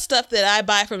 there's a lot of stuff that I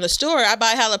buy from the store. I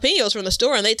buy jalapenos from the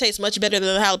store, and they taste much better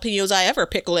than the jalapenos I ever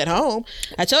pickle at home.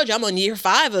 I told you I'm on year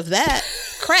 5 of that.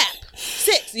 Crap.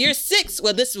 Year 6.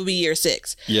 Well, this will be year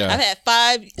 6. Yeah. I've had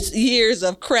 5 years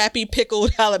of crappy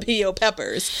pickled jalapeno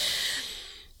peppers.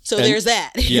 So there's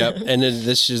that. Yep. And then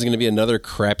this is going to be another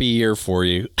crappy year for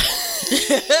you.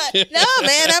 No,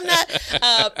 man, I'm not.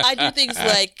 I do things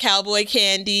like cowboy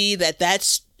candy.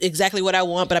 That's exactly what I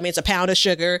want, but I mean, it's a pound of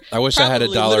sugar. I wish I had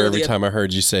 $1 every time I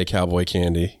heard you say cowboy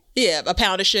candy. Yeah, a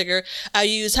pound of sugar. I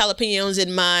use jalapenos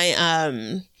in my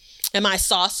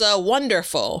salsa.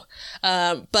 Wonderful.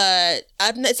 But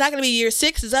it's not going to be year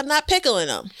 6 as I'm not pickling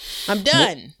them. I'm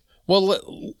done. Well,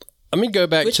 let me go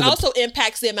back Which also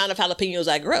impacts the amount of jalapenos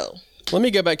I grow. Let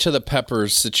me go back to the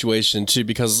peppers situation too,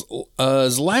 because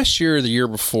last year or the year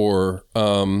before,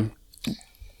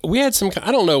 we had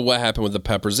I don't know what happened with the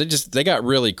peppers. They got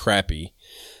really crappy.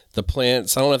 The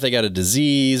plants, I don't know if they got a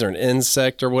disease or an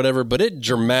insect or whatever, but it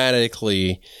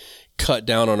dramatically cut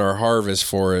down on our harvest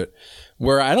for it,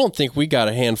 where I don't think we got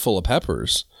a handful of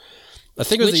peppers. I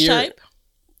think it was Which type?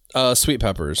 Sweet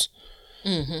peppers.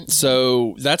 Mm-hmm.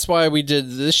 So that's why we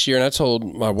did this year. And I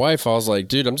told my wife, I was like,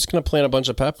 dude, I'm just going to plant a bunch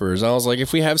of peppers. I was like,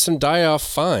 if we have some die off,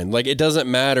 fine. Like, it doesn't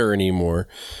matter anymore.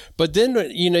 But then,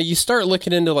 you start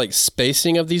looking into like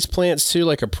spacing of these plants too,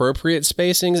 like appropriate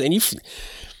spacings. And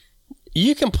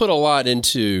you can put a lot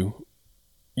into,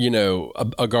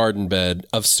 a garden bed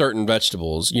of certain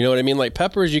vegetables. You know what I mean? Like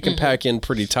peppers, you can pack in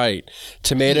pretty tight.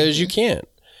 Tomatoes, you can't,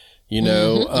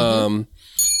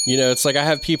 it's like I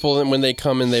have people that when they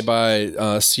come and they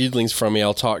buy seedlings from me,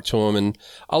 I'll talk to them. And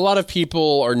a lot of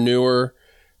people are newer,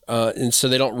 and so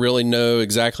they don't really know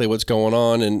exactly what's going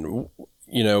on. And,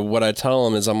 what I tell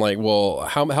them is I'm like, well,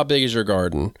 how big is your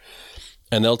garden?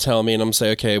 And they'll tell me, and I'm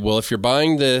say, okay, well, if you're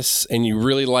buying this and you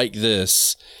really like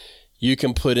this, you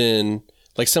can put in,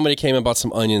 like somebody came and bought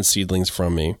some onion seedlings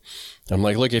from me. I'm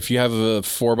like, look, if you have a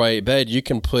 4x8 bed, you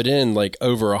can put in like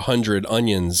over 100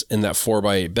 onions in that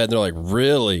 4x8 bed. They're like,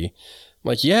 really? I'm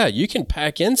like, yeah, you can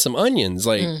pack in some onions.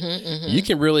 Like, you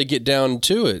can really get down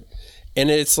to it. And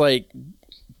it's like,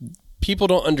 people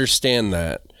don't understand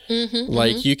that.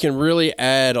 Like, you can really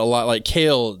add a lot, like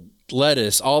kale,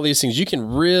 lettuce, all these things. You can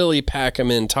really pack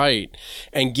them in tight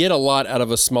and get a lot out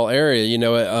of a small area.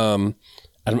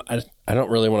 I don't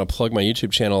really want to plug my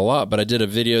YouTube channel a lot, but I did a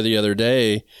video the other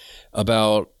day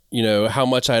about, how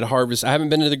much I'd harvest. I haven't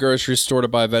been to the grocery store to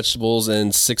buy vegetables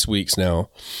in 6 weeks now.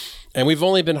 And we've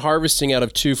only been harvesting out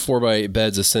of 2 4x8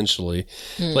 beds, essentially.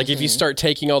 Like if you start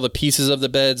taking all the pieces of the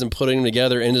beds and putting them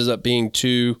together, it ends up being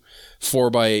 2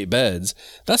 4x8 beds.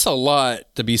 That's a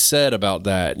lot to be said about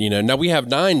that. Now we have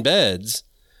 9 beds,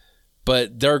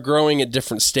 but they're growing at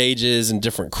different stages and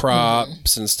different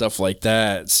crops and stuff like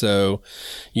that. So,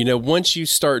 once you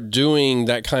start doing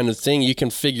that kind of thing, you can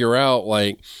figure out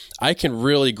like, I can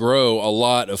really grow a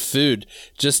lot of food.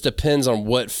 Just depends on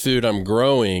what food I'm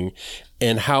growing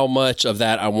and how much of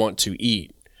that I want to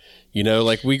eat.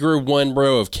 Like we grew 1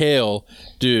 row of kale.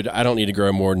 Dude, I don't need to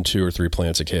grow more than 2 or 3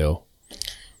 plants of kale.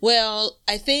 Well,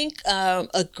 I think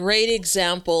a great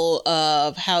example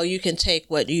of how you can take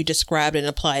what you described and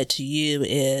apply it to you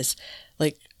is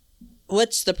like,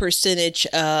 what's the percentage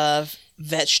of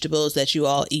vegetables that you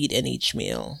all eat in each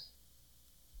meal?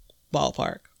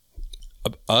 Ballpark.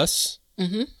 Us?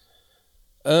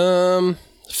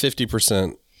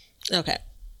 50%. Okay.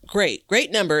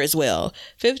 Great number as well.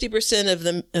 50% of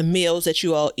the meals that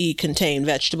you all eat contain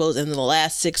vegetables, and in the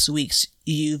last 6 weeks,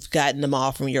 you've gotten them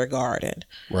all from your garden.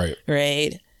 Right.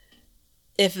 Right.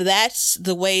 If that's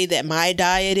the way that my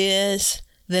diet is,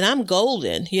 then I'm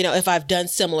golden, if I've done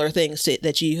similar things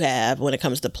that you have when it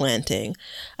comes to planting.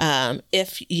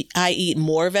 If I eat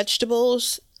more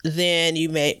vegetables, then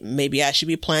maybe I should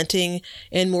be planting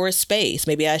in more space.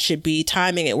 Maybe I should be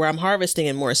timing it where I'm harvesting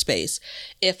in more space.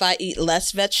 If I eat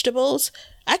less vegetables,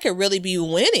 I could really be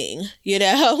winning,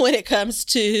 when it comes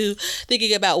to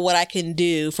thinking about what I can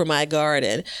do for my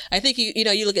garden. I think,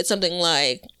 you look at something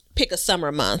like, pick a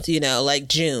summer month, like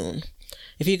June.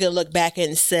 If you could look back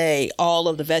and say all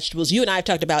of the vegetables, you and I have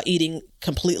talked about eating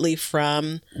completely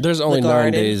from There's only the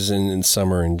 9 days in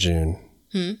summer and June.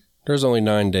 There's only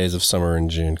 9 days of summer in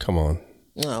June. Come on.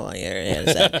 Oh, well, yeah.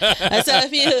 So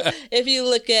if you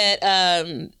look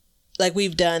at like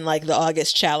we've done like the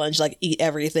August challenge, like eat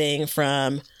everything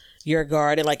from your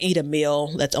garden, like eat a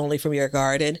meal that's only from your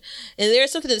garden. And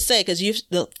there's something to say, because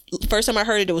the first time I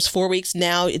heard it was 4 weeks.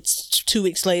 Now it's 2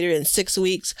 weeks later and 6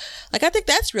 weeks. Like, I think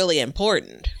that's really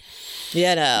important.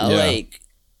 Like,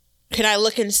 can I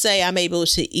look and say I'm able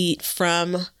to eat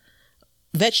from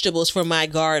vegetables from my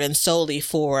garden solely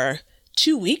for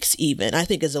 2 weeks even, I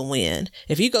think is a win.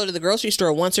 If you go to the grocery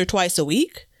store once or twice a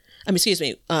week,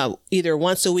 either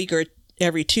once a week or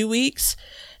every 2 weeks,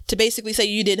 to basically say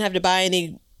you didn't have to buy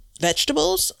any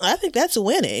vegetables, I think that's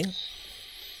winning.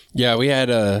 Yeah,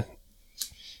 I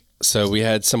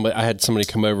had somebody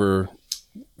come over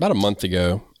about a month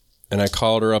ago, and I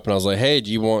called her up and I was like, hey,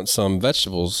 do you want some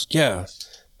vegetables? Yeah.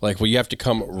 Like, well, you have to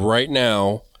come right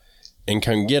now and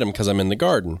come get them because I'm in the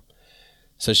garden.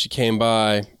 So she came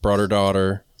by, brought her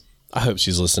daughter. I hope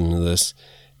she's listening to this.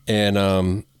 And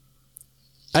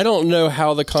I don't know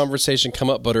how the conversation come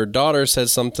up, but her daughter said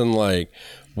something like,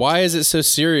 why is it so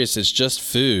serious? It's just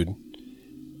food.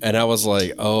 And I was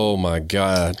like, oh my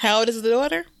God. How old is the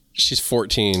daughter? She's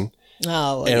 14.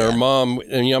 Oh, and her mom,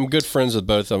 and I'm good friends with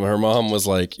both of them. Her mom was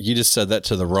like, you just said that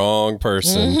to the wrong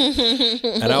person.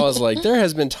 And I was like, there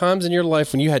has been times in your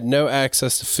life when you had no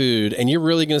access to food, and you're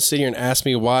really going to sit here and ask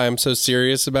me why I'm so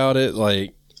serious about it?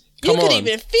 Like, come on. You could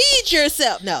even feed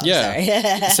yourself. No,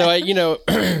 yeah. So I,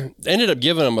 ended up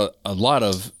giving them a lot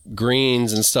of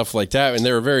greens and stuff like that, and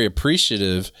they were very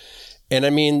appreciative. And I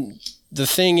mean, the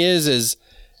thing is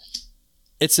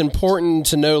it's important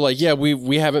to know, like, yeah,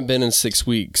 we haven't been in 6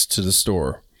 weeks to the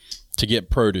store to get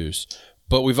produce,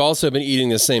 but we've also been eating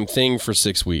the same thing for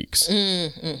 6 weeks.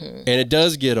 And it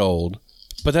does get old,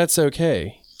 but that's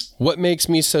okay. What makes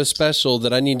me so special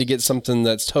that I need to get something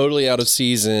that's totally out of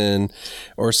season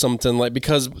or something like,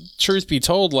 because truth be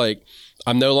told, like,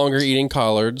 I'm no longer eating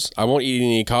collards. I won't eat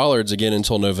any collards again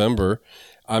until November.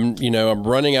 I'm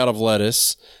running out of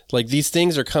lettuce. Like, these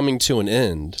things are coming to an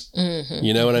end.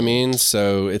 You know what I mean?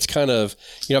 So it's kind of,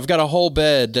 I've got a whole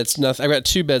bed that's nothing. I've got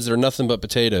 2 beds that are nothing but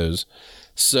potatoes.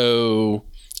 So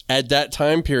at that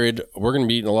time period, we're going to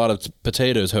be eating a lot of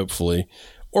potatoes, hopefully,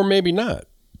 or maybe not.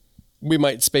 We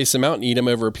might space them out and eat them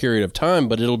over a period of time,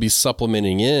 but it'll be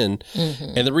supplementing in.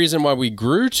 And the reason why we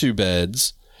grew 2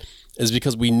 beds is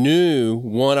because we knew,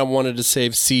 1, I wanted to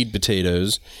save seed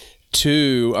potatoes.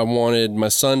 2, I wanted my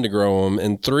son to grow them.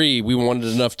 And 3, we wanted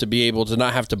enough to be able to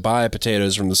not have to buy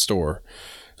potatoes from the store.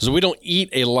 So we don't eat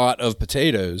a lot of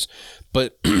potatoes,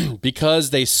 but because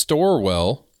they store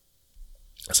well,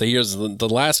 so here's the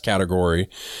last category,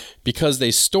 because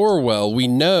they store well, we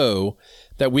know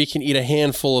that we can eat a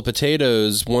handful of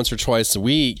potatoes once or twice a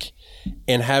week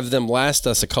and have them last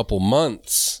us a couple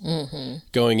months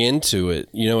going into it.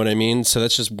 You know what I mean? So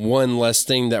that's just one less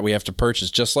thing that we have to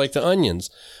purchase, just like the onions.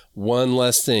 One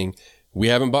less thing. We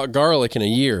haven't bought garlic in a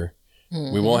year.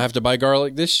 We won't have to buy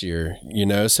garlic this year,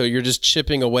 so you're just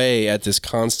chipping away at this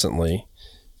constantly.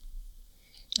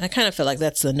 I kind of feel like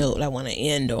that's the note I want to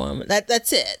end on.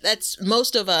 That's it. That's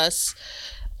most of us.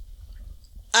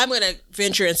 I'm going to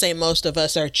venture and say most of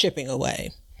us are chipping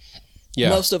away. Yeah.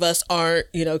 Most of us aren't,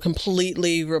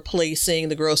 completely replacing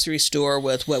the grocery store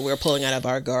with what we're pulling out of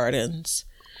our gardens,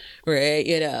 right?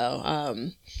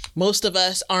 Most of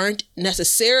us aren't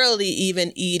necessarily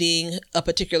even eating a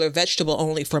particular vegetable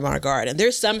only from our garden.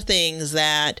 There's some things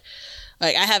that,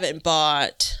 like, I haven't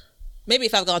bought, maybe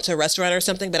if I've gone to a restaurant or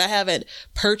something, but I haven't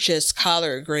purchased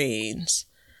collard greens.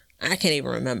 I can't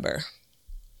even remember.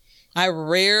 I'm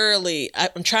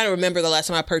trying to remember the last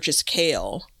time I purchased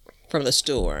kale from the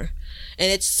store.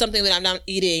 And it's something that I'm not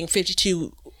eating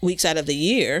 52 weeks out of the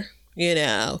year.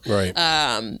 Right.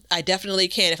 I definitely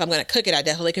can. If I'm going to cook it, I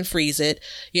definitely can freeze it,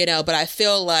 but I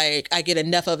feel like I get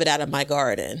enough of it out of my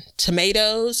garden.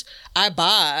 Tomatoes, I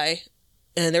buy,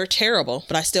 and they're terrible,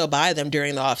 but I still buy them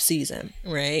during the off season,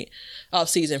 right? Off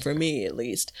season for me, at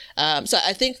least. So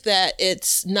I think that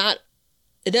it's not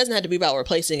it doesn't have to be about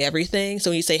replacing everything.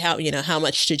 So when you say how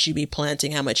much should you be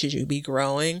planting, how much should you be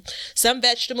growing? Some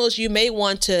vegetables you may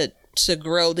want to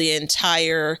grow the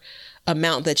entire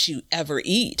amount that you ever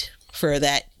eat for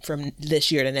that from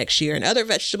this year to next year. And other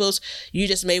vegetables, you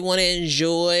just may want to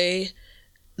enjoy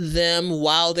them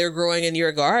while they're growing in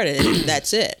your garden. And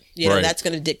that's it. Right. That's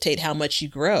going to dictate how much you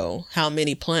grow, how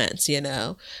many plants,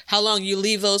 how long you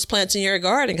leave those plants in your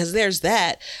garden. Because there's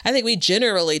that. I think we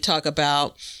generally talk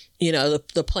about,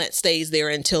 the plant stays there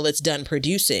until it's done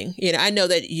producing. I know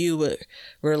that you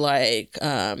were like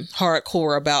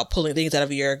hardcore about pulling things out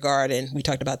of your garden. We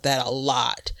talked about that a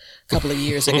lot a couple of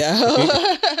years ago.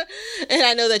 And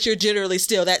I know that you're generally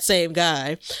still that same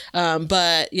guy.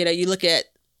 But, you look at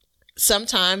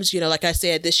sometimes, like I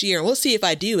said this year, and we'll see if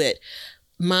I do it,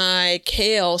 my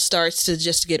kale starts to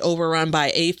just get overrun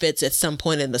by aphids at some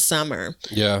point in the summer.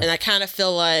 Yeah. And I kind of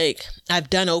feel like I've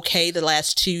done okay the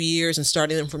last 2 years in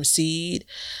starting them from seed.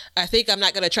 I think I'm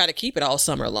not going to try to keep it all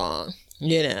summer long.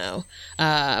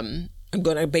 I'm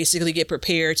going to basically get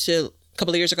prepared to. A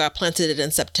couple of years ago, I planted it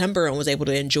in September and was able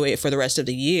to enjoy it for the rest of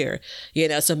the year.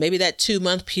 So maybe that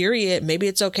 2-month period, maybe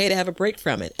it's okay to have a break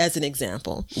from it, as an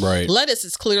example. Right. Lettuce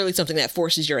is clearly something that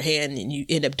forces your hand, and you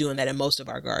end up doing that in most of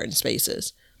our garden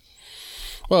spaces.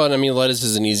 Well, and I mean, lettuce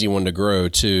is an easy one to grow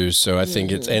too. So I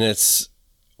think it's,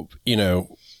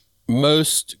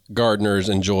 most gardeners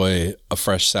enjoy a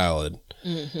fresh salad.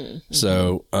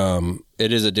 So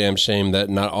it is a damn shame that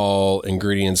not all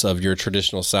ingredients of your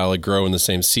traditional salad grow in the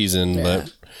same season,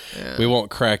 but we won't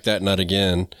crack that nut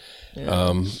again.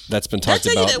 That's been talked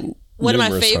about. One of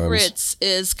my favorites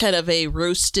is kind of a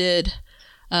roasted,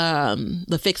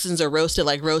 the fixings are roasted,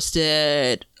 like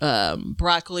roasted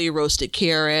broccoli, roasted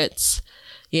carrots,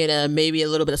 maybe a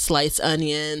little bit of sliced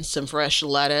onion, some fresh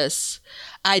lettuce.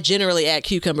 I generally add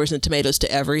cucumbers and tomatoes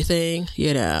to everything,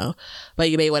 but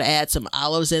you may want to add some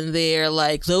olives in there,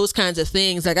 like those kinds of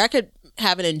things. Like I could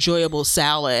have an enjoyable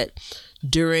salad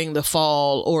during the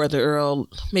fall or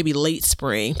maybe late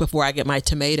spring before I get my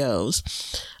tomatoes.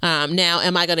 Now,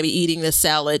 am I going to be eating this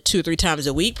salad 2 or 3 times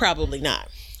a week? Probably not.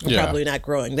 I'm probably not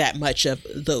growing that much of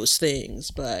those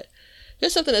things, but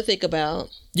just something to think about.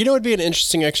 It would be an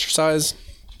interesting exercise.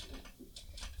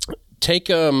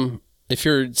 Take, if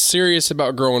you're serious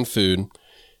about growing food,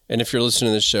 and if you're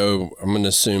listening to this show, I'm going to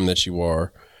assume that you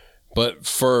are. But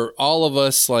for all of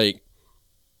us, like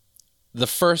the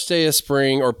first day of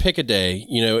spring, or pick a day,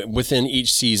 within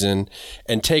each season,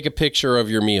 and take a picture of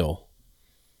your meal.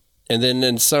 And then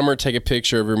in summer, take a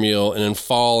picture of your meal, and in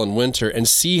fall and winter, and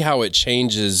see how it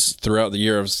changes throughout the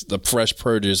year of the fresh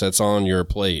produce that's on your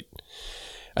plate.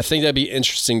 I think that'd be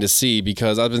interesting to see,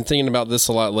 because I've been thinking about this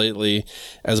a lot lately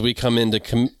as we come into,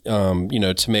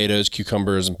 tomatoes,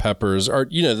 cucumbers, and peppers are,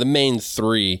 the main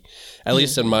 3, at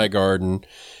least in my garden.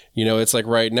 It's like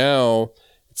right now,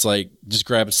 it's like just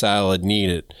grab a salad and eat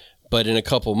it. But in a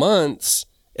couple months,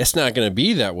 it's not going to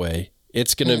be that way.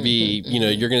 It's going to be,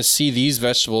 you're going to see these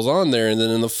vegetables on there. And then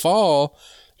in the fall,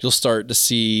 you'll start to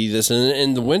see this, and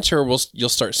in the winter, you'll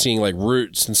start seeing like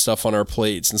roots and stuff on our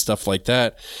plates and stuff like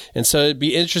that. And so it'd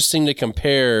be interesting to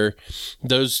compare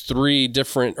those 3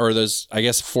 different, or those, I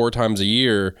guess, 4 times a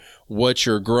year, what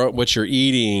you're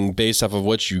eating based off of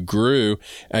what you grew.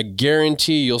 I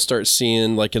guarantee you'll start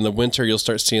seeing, like in the winter, you'll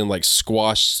start seeing like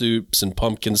squash soups and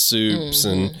pumpkin soups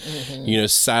and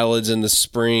salads in the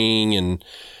spring, and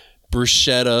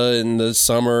bruschetta in the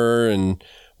summer, and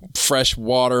fresh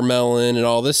watermelon and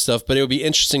all this stuff. But it would be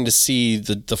interesting to see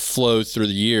the flow through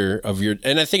the year of your,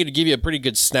 and I think it'd give you a pretty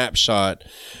good snapshot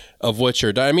of what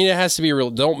you're doing. I mean, it has to be real.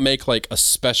 Don't make like a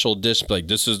special dish, like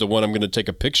this is the one I'm going to take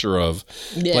a picture of.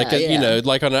 Like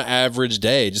on an average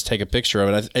day, just take a picture of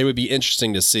it. It would be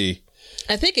interesting to see.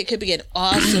 I think it could be an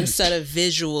awesome set of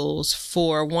visuals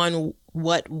for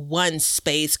what one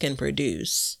space can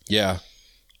produce. Yeah.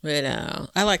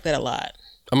 I like that a lot.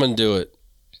 I'm going to do it.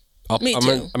 Me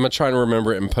too. I'm gonna try and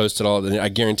remember it and post it all. I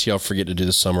guarantee I'll forget to do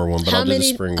the summer one, but I'll do the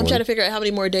spring one. I'm trying to figure out how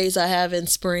many more days I have in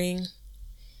spring.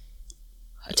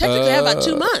 Technically, I have about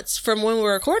 2 months from when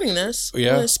we're recording this.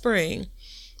 Yeah, in spring,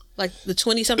 like the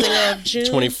 20-something of June.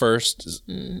 21st.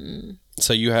 Mm-hmm.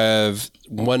 So you have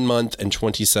 1 month and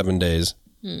 27 days.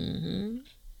 Mm-hmm.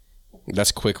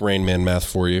 That's quick Rain Man math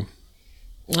for you.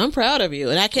 I'm proud of you,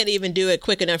 and I can't even do it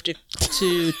quick enough to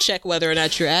check whether or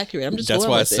not you're accurate. I'm just. That's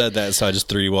why I said that, so I just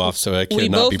threw you off, so I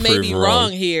cannot be proven wrong. We both may be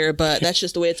wrong here, but that's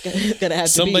just the way it's gonna have to be.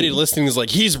 Somebody listening is like,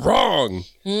 he's wrong.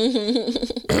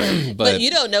 but you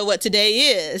don't know what today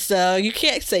is, so you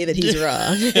can't say that he's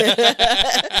wrong.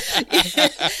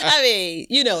 I mean,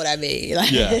 you know what I mean.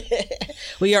 Like,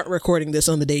 we aren't recording this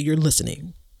on the day you're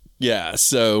listening. Yeah,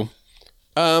 so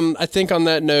I think on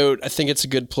that note, I think it's a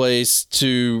good place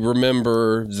to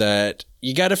remember that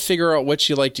you got to figure out what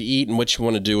you like to eat and what you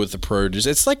want to do with the produce.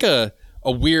 It's like a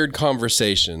weird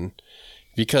conversation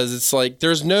because it's like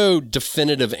there's no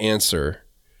definitive answer.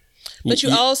 But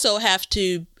you also have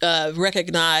to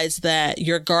recognize that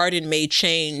your garden may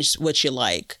change what you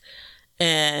like.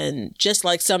 And just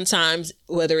like sometimes,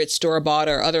 whether it's store-bought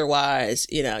or otherwise,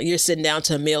 you're sitting down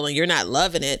to a meal and you're not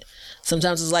loving it.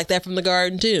 Sometimes it's like that from the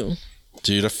garden, too.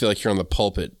 Dude, I feel like you're on the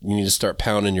pulpit. You need to start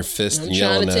pounding your fist and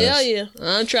yelling at us.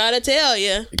 I'm trying to tell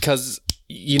you. Because,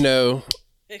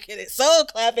 it's so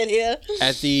clapping here.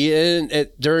 At the end,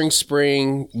 during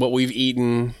spring, what we've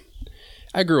eaten,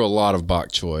 I grew a lot of bok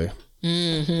choy.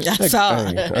 I saw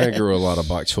it. I grew a lot of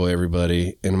bok choy,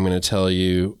 everybody. And I'm going to tell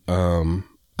you,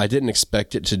 I didn't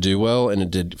expect it to do well, and it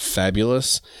did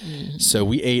fabulous. So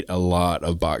we ate a lot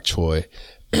of bok choy.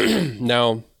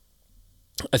 Now,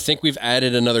 I think we've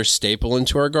added another staple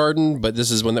into our garden, but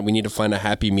this is one that we need to find a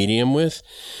happy medium with.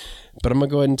 But I'm going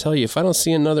to go ahead and tell you, if I don't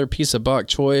see another piece of bok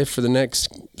choy for the next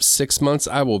 6 months,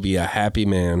 I will be a happy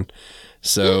man.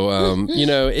 So,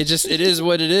 it is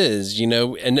what it is,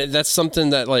 and that's something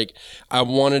that like I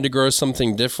wanted to grow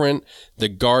something different. The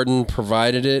garden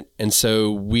provided it. And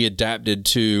so we adapted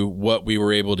to what we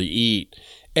were able to eat,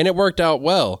 and it worked out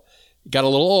well. Got a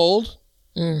little old.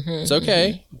 It's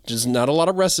okay. Just not a lot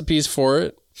of recipes for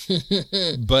it.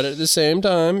 But at the same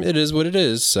time, it is what it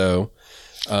is. So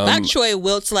bok choy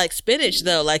wilts like spinach,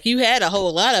 though. Like you had a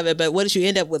whole lot of it, but what did you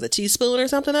end up with? A teaspoon or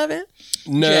something of it?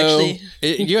 No,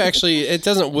 it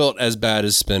doesn't wilt as bad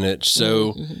as spinach.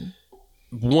 So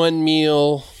one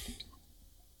meal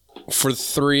for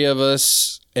 3 of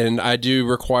us, and I do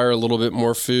require a little bit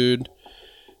more food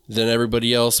than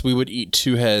everybody else. We would eat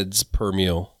 2 heads per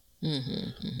meal.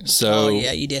 So,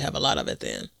 you did have a lot of it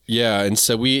then. Yeah, and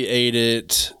so we ate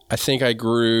it. I think I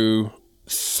grew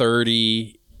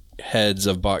 30 heads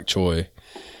of bok choy,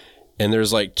 and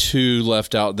there's like 2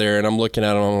 left out there, and I'm looking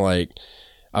at them, I'm like,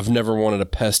 I've never wanted a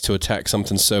pest to attack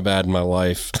something so bad in my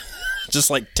life.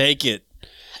 Just like, take it.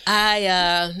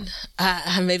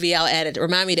 Maybe I'll add it.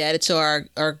 Remind me to add it to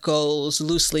our goals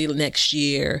loosely next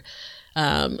year.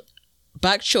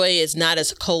 Bok choy is not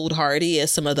as cold hardy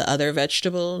as some of the other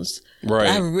vegetables. Right.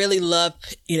 I really love,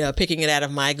 picking it out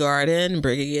of my garden,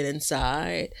 bringing it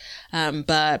inside.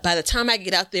 But by the time I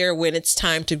get out there when it's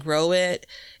time to grow it,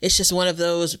 it's just one of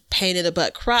those pain in the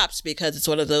butt crops because it's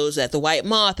one of those that the white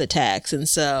moth attacks. And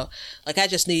so like, I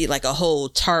just need like a whole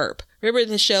tarp. Remember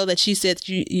the show that she said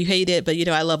you hate it, but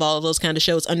I love all of those kind of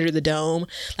shows, Under the Dome.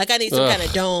 Like I need some kind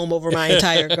of dome over my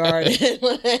entire garden.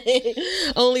 Like,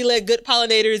 only let good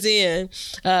pollinators in,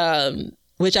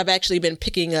 which I've actually been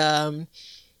picking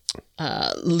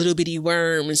little bitty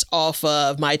worms off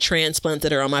of my transplants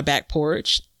that are on my back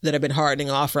porch that have been hardening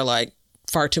off for like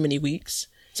far too many weeks.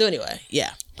 So anyway,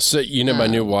 yeah. So my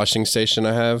new washing station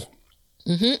I have?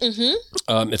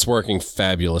 It's working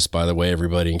fabulous, by the way,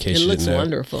 everybody, in case you didn't know. It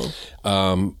looks wonderful.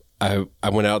 I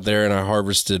went out there and I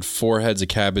harvested 4 heads of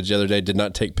cabbage the other day. Did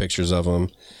not take pictures of them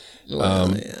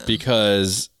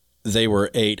because they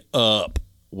were ate up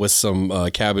with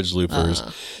some cabbage loopers.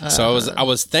 So I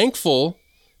was thankful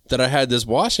that I had this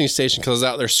washing station because I was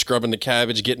out there scrubbing the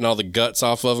cabbage, getting all the guts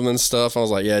off of them and stuff. I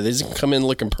was like, yeah, these can come in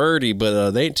looking purty,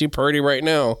 but they ain't too purty right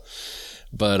now.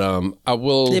 But I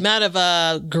will. The amount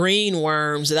of green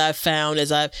worms that I've found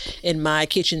in my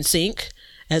kitchen sink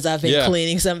as I've been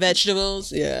cleaning some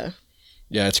vegetables. Yeah.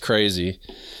 Yeah, it's crazy.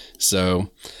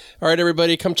 So, all right,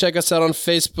 everybody, come check us out on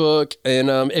Facebook.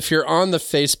 And if you're on the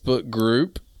Facebook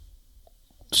group,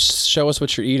 show us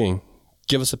what you're eating.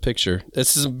 Give us a picture.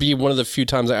 This is be one of the few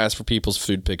times I ask for people's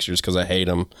food pictures because I hate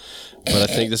them. But I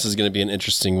think this is going to be an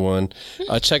interesting one.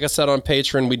 Check us out on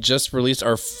Patreon. We just released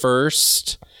our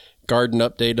first garden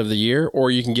update of the year,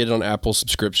 or you can get it on Apple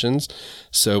subscriptions.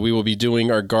 So we will be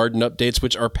doing our garden updates,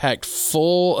 which are packed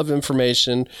full of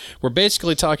information. We're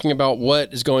basically talking about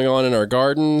what is going on in our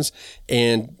gardens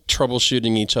and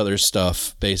troubleshooting each other's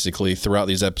stuff basically throughout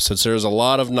these episodes. So there's a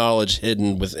lot of knowledge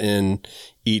hidden within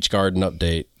each garden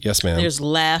update. Yes, ma'am. There's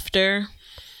laughter,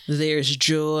 there's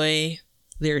joy,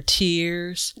 there are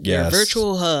tears, there are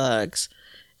virtual hugs,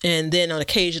 and then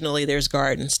occasionally there's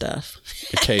garden stuff.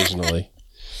 Occasionally.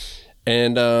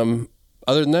 And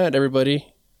other than that,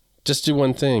 everybody, just do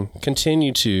one thing.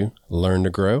 Continue to learn to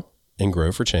grow and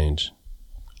grow for change.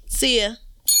 See ya.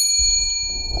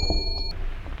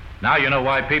 Now you know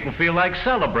why people feel like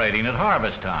celebrating at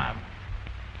harvest time.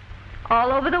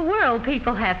 All over the world,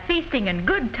 people have feasting and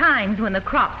good times when the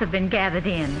crops have been gathered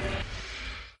in.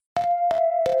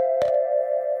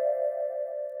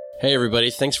 Hey, everybody.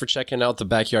 Thanks for checking out the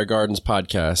Backyard Gardens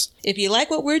podcast. If you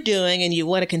like what we're doing and you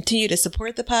want to continue to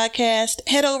support the podcast,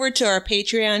 head over to our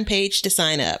Patreon page to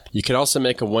sign up. You can also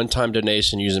make a one-time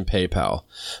donation using PayPal.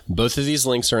 Both of these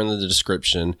links are in the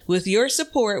description. With your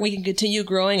support, we can continue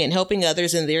growing and helping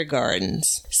others in their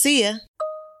gardens. See ya.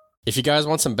 If you guys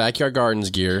want some Backyard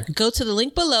Gardens gear, go to the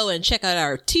link below and check out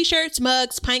our t-shirts,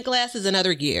 mugs, pint glasses, and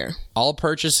other gear. All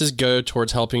purchases go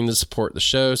towards helping to support the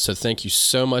show, so thank you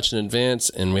so much in advance,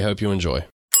 and we hope you enjoy.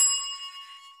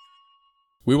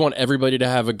 We want everybody to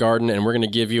have a garden, and we're going to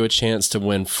give you a chance to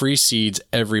win free seeds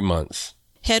every month.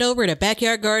 Head over to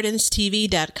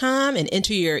backyardgardenstv.com and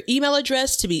enter your email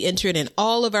address to be entered in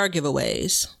all of our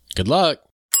giveaways. Good luck!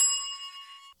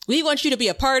 We want you to be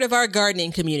a part of our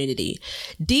gardening community.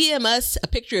 DM us a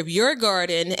picture of your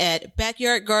garden at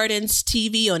Backyard Gardens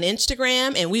TV on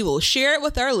Instagram, and we will share it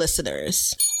with our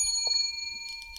listeners.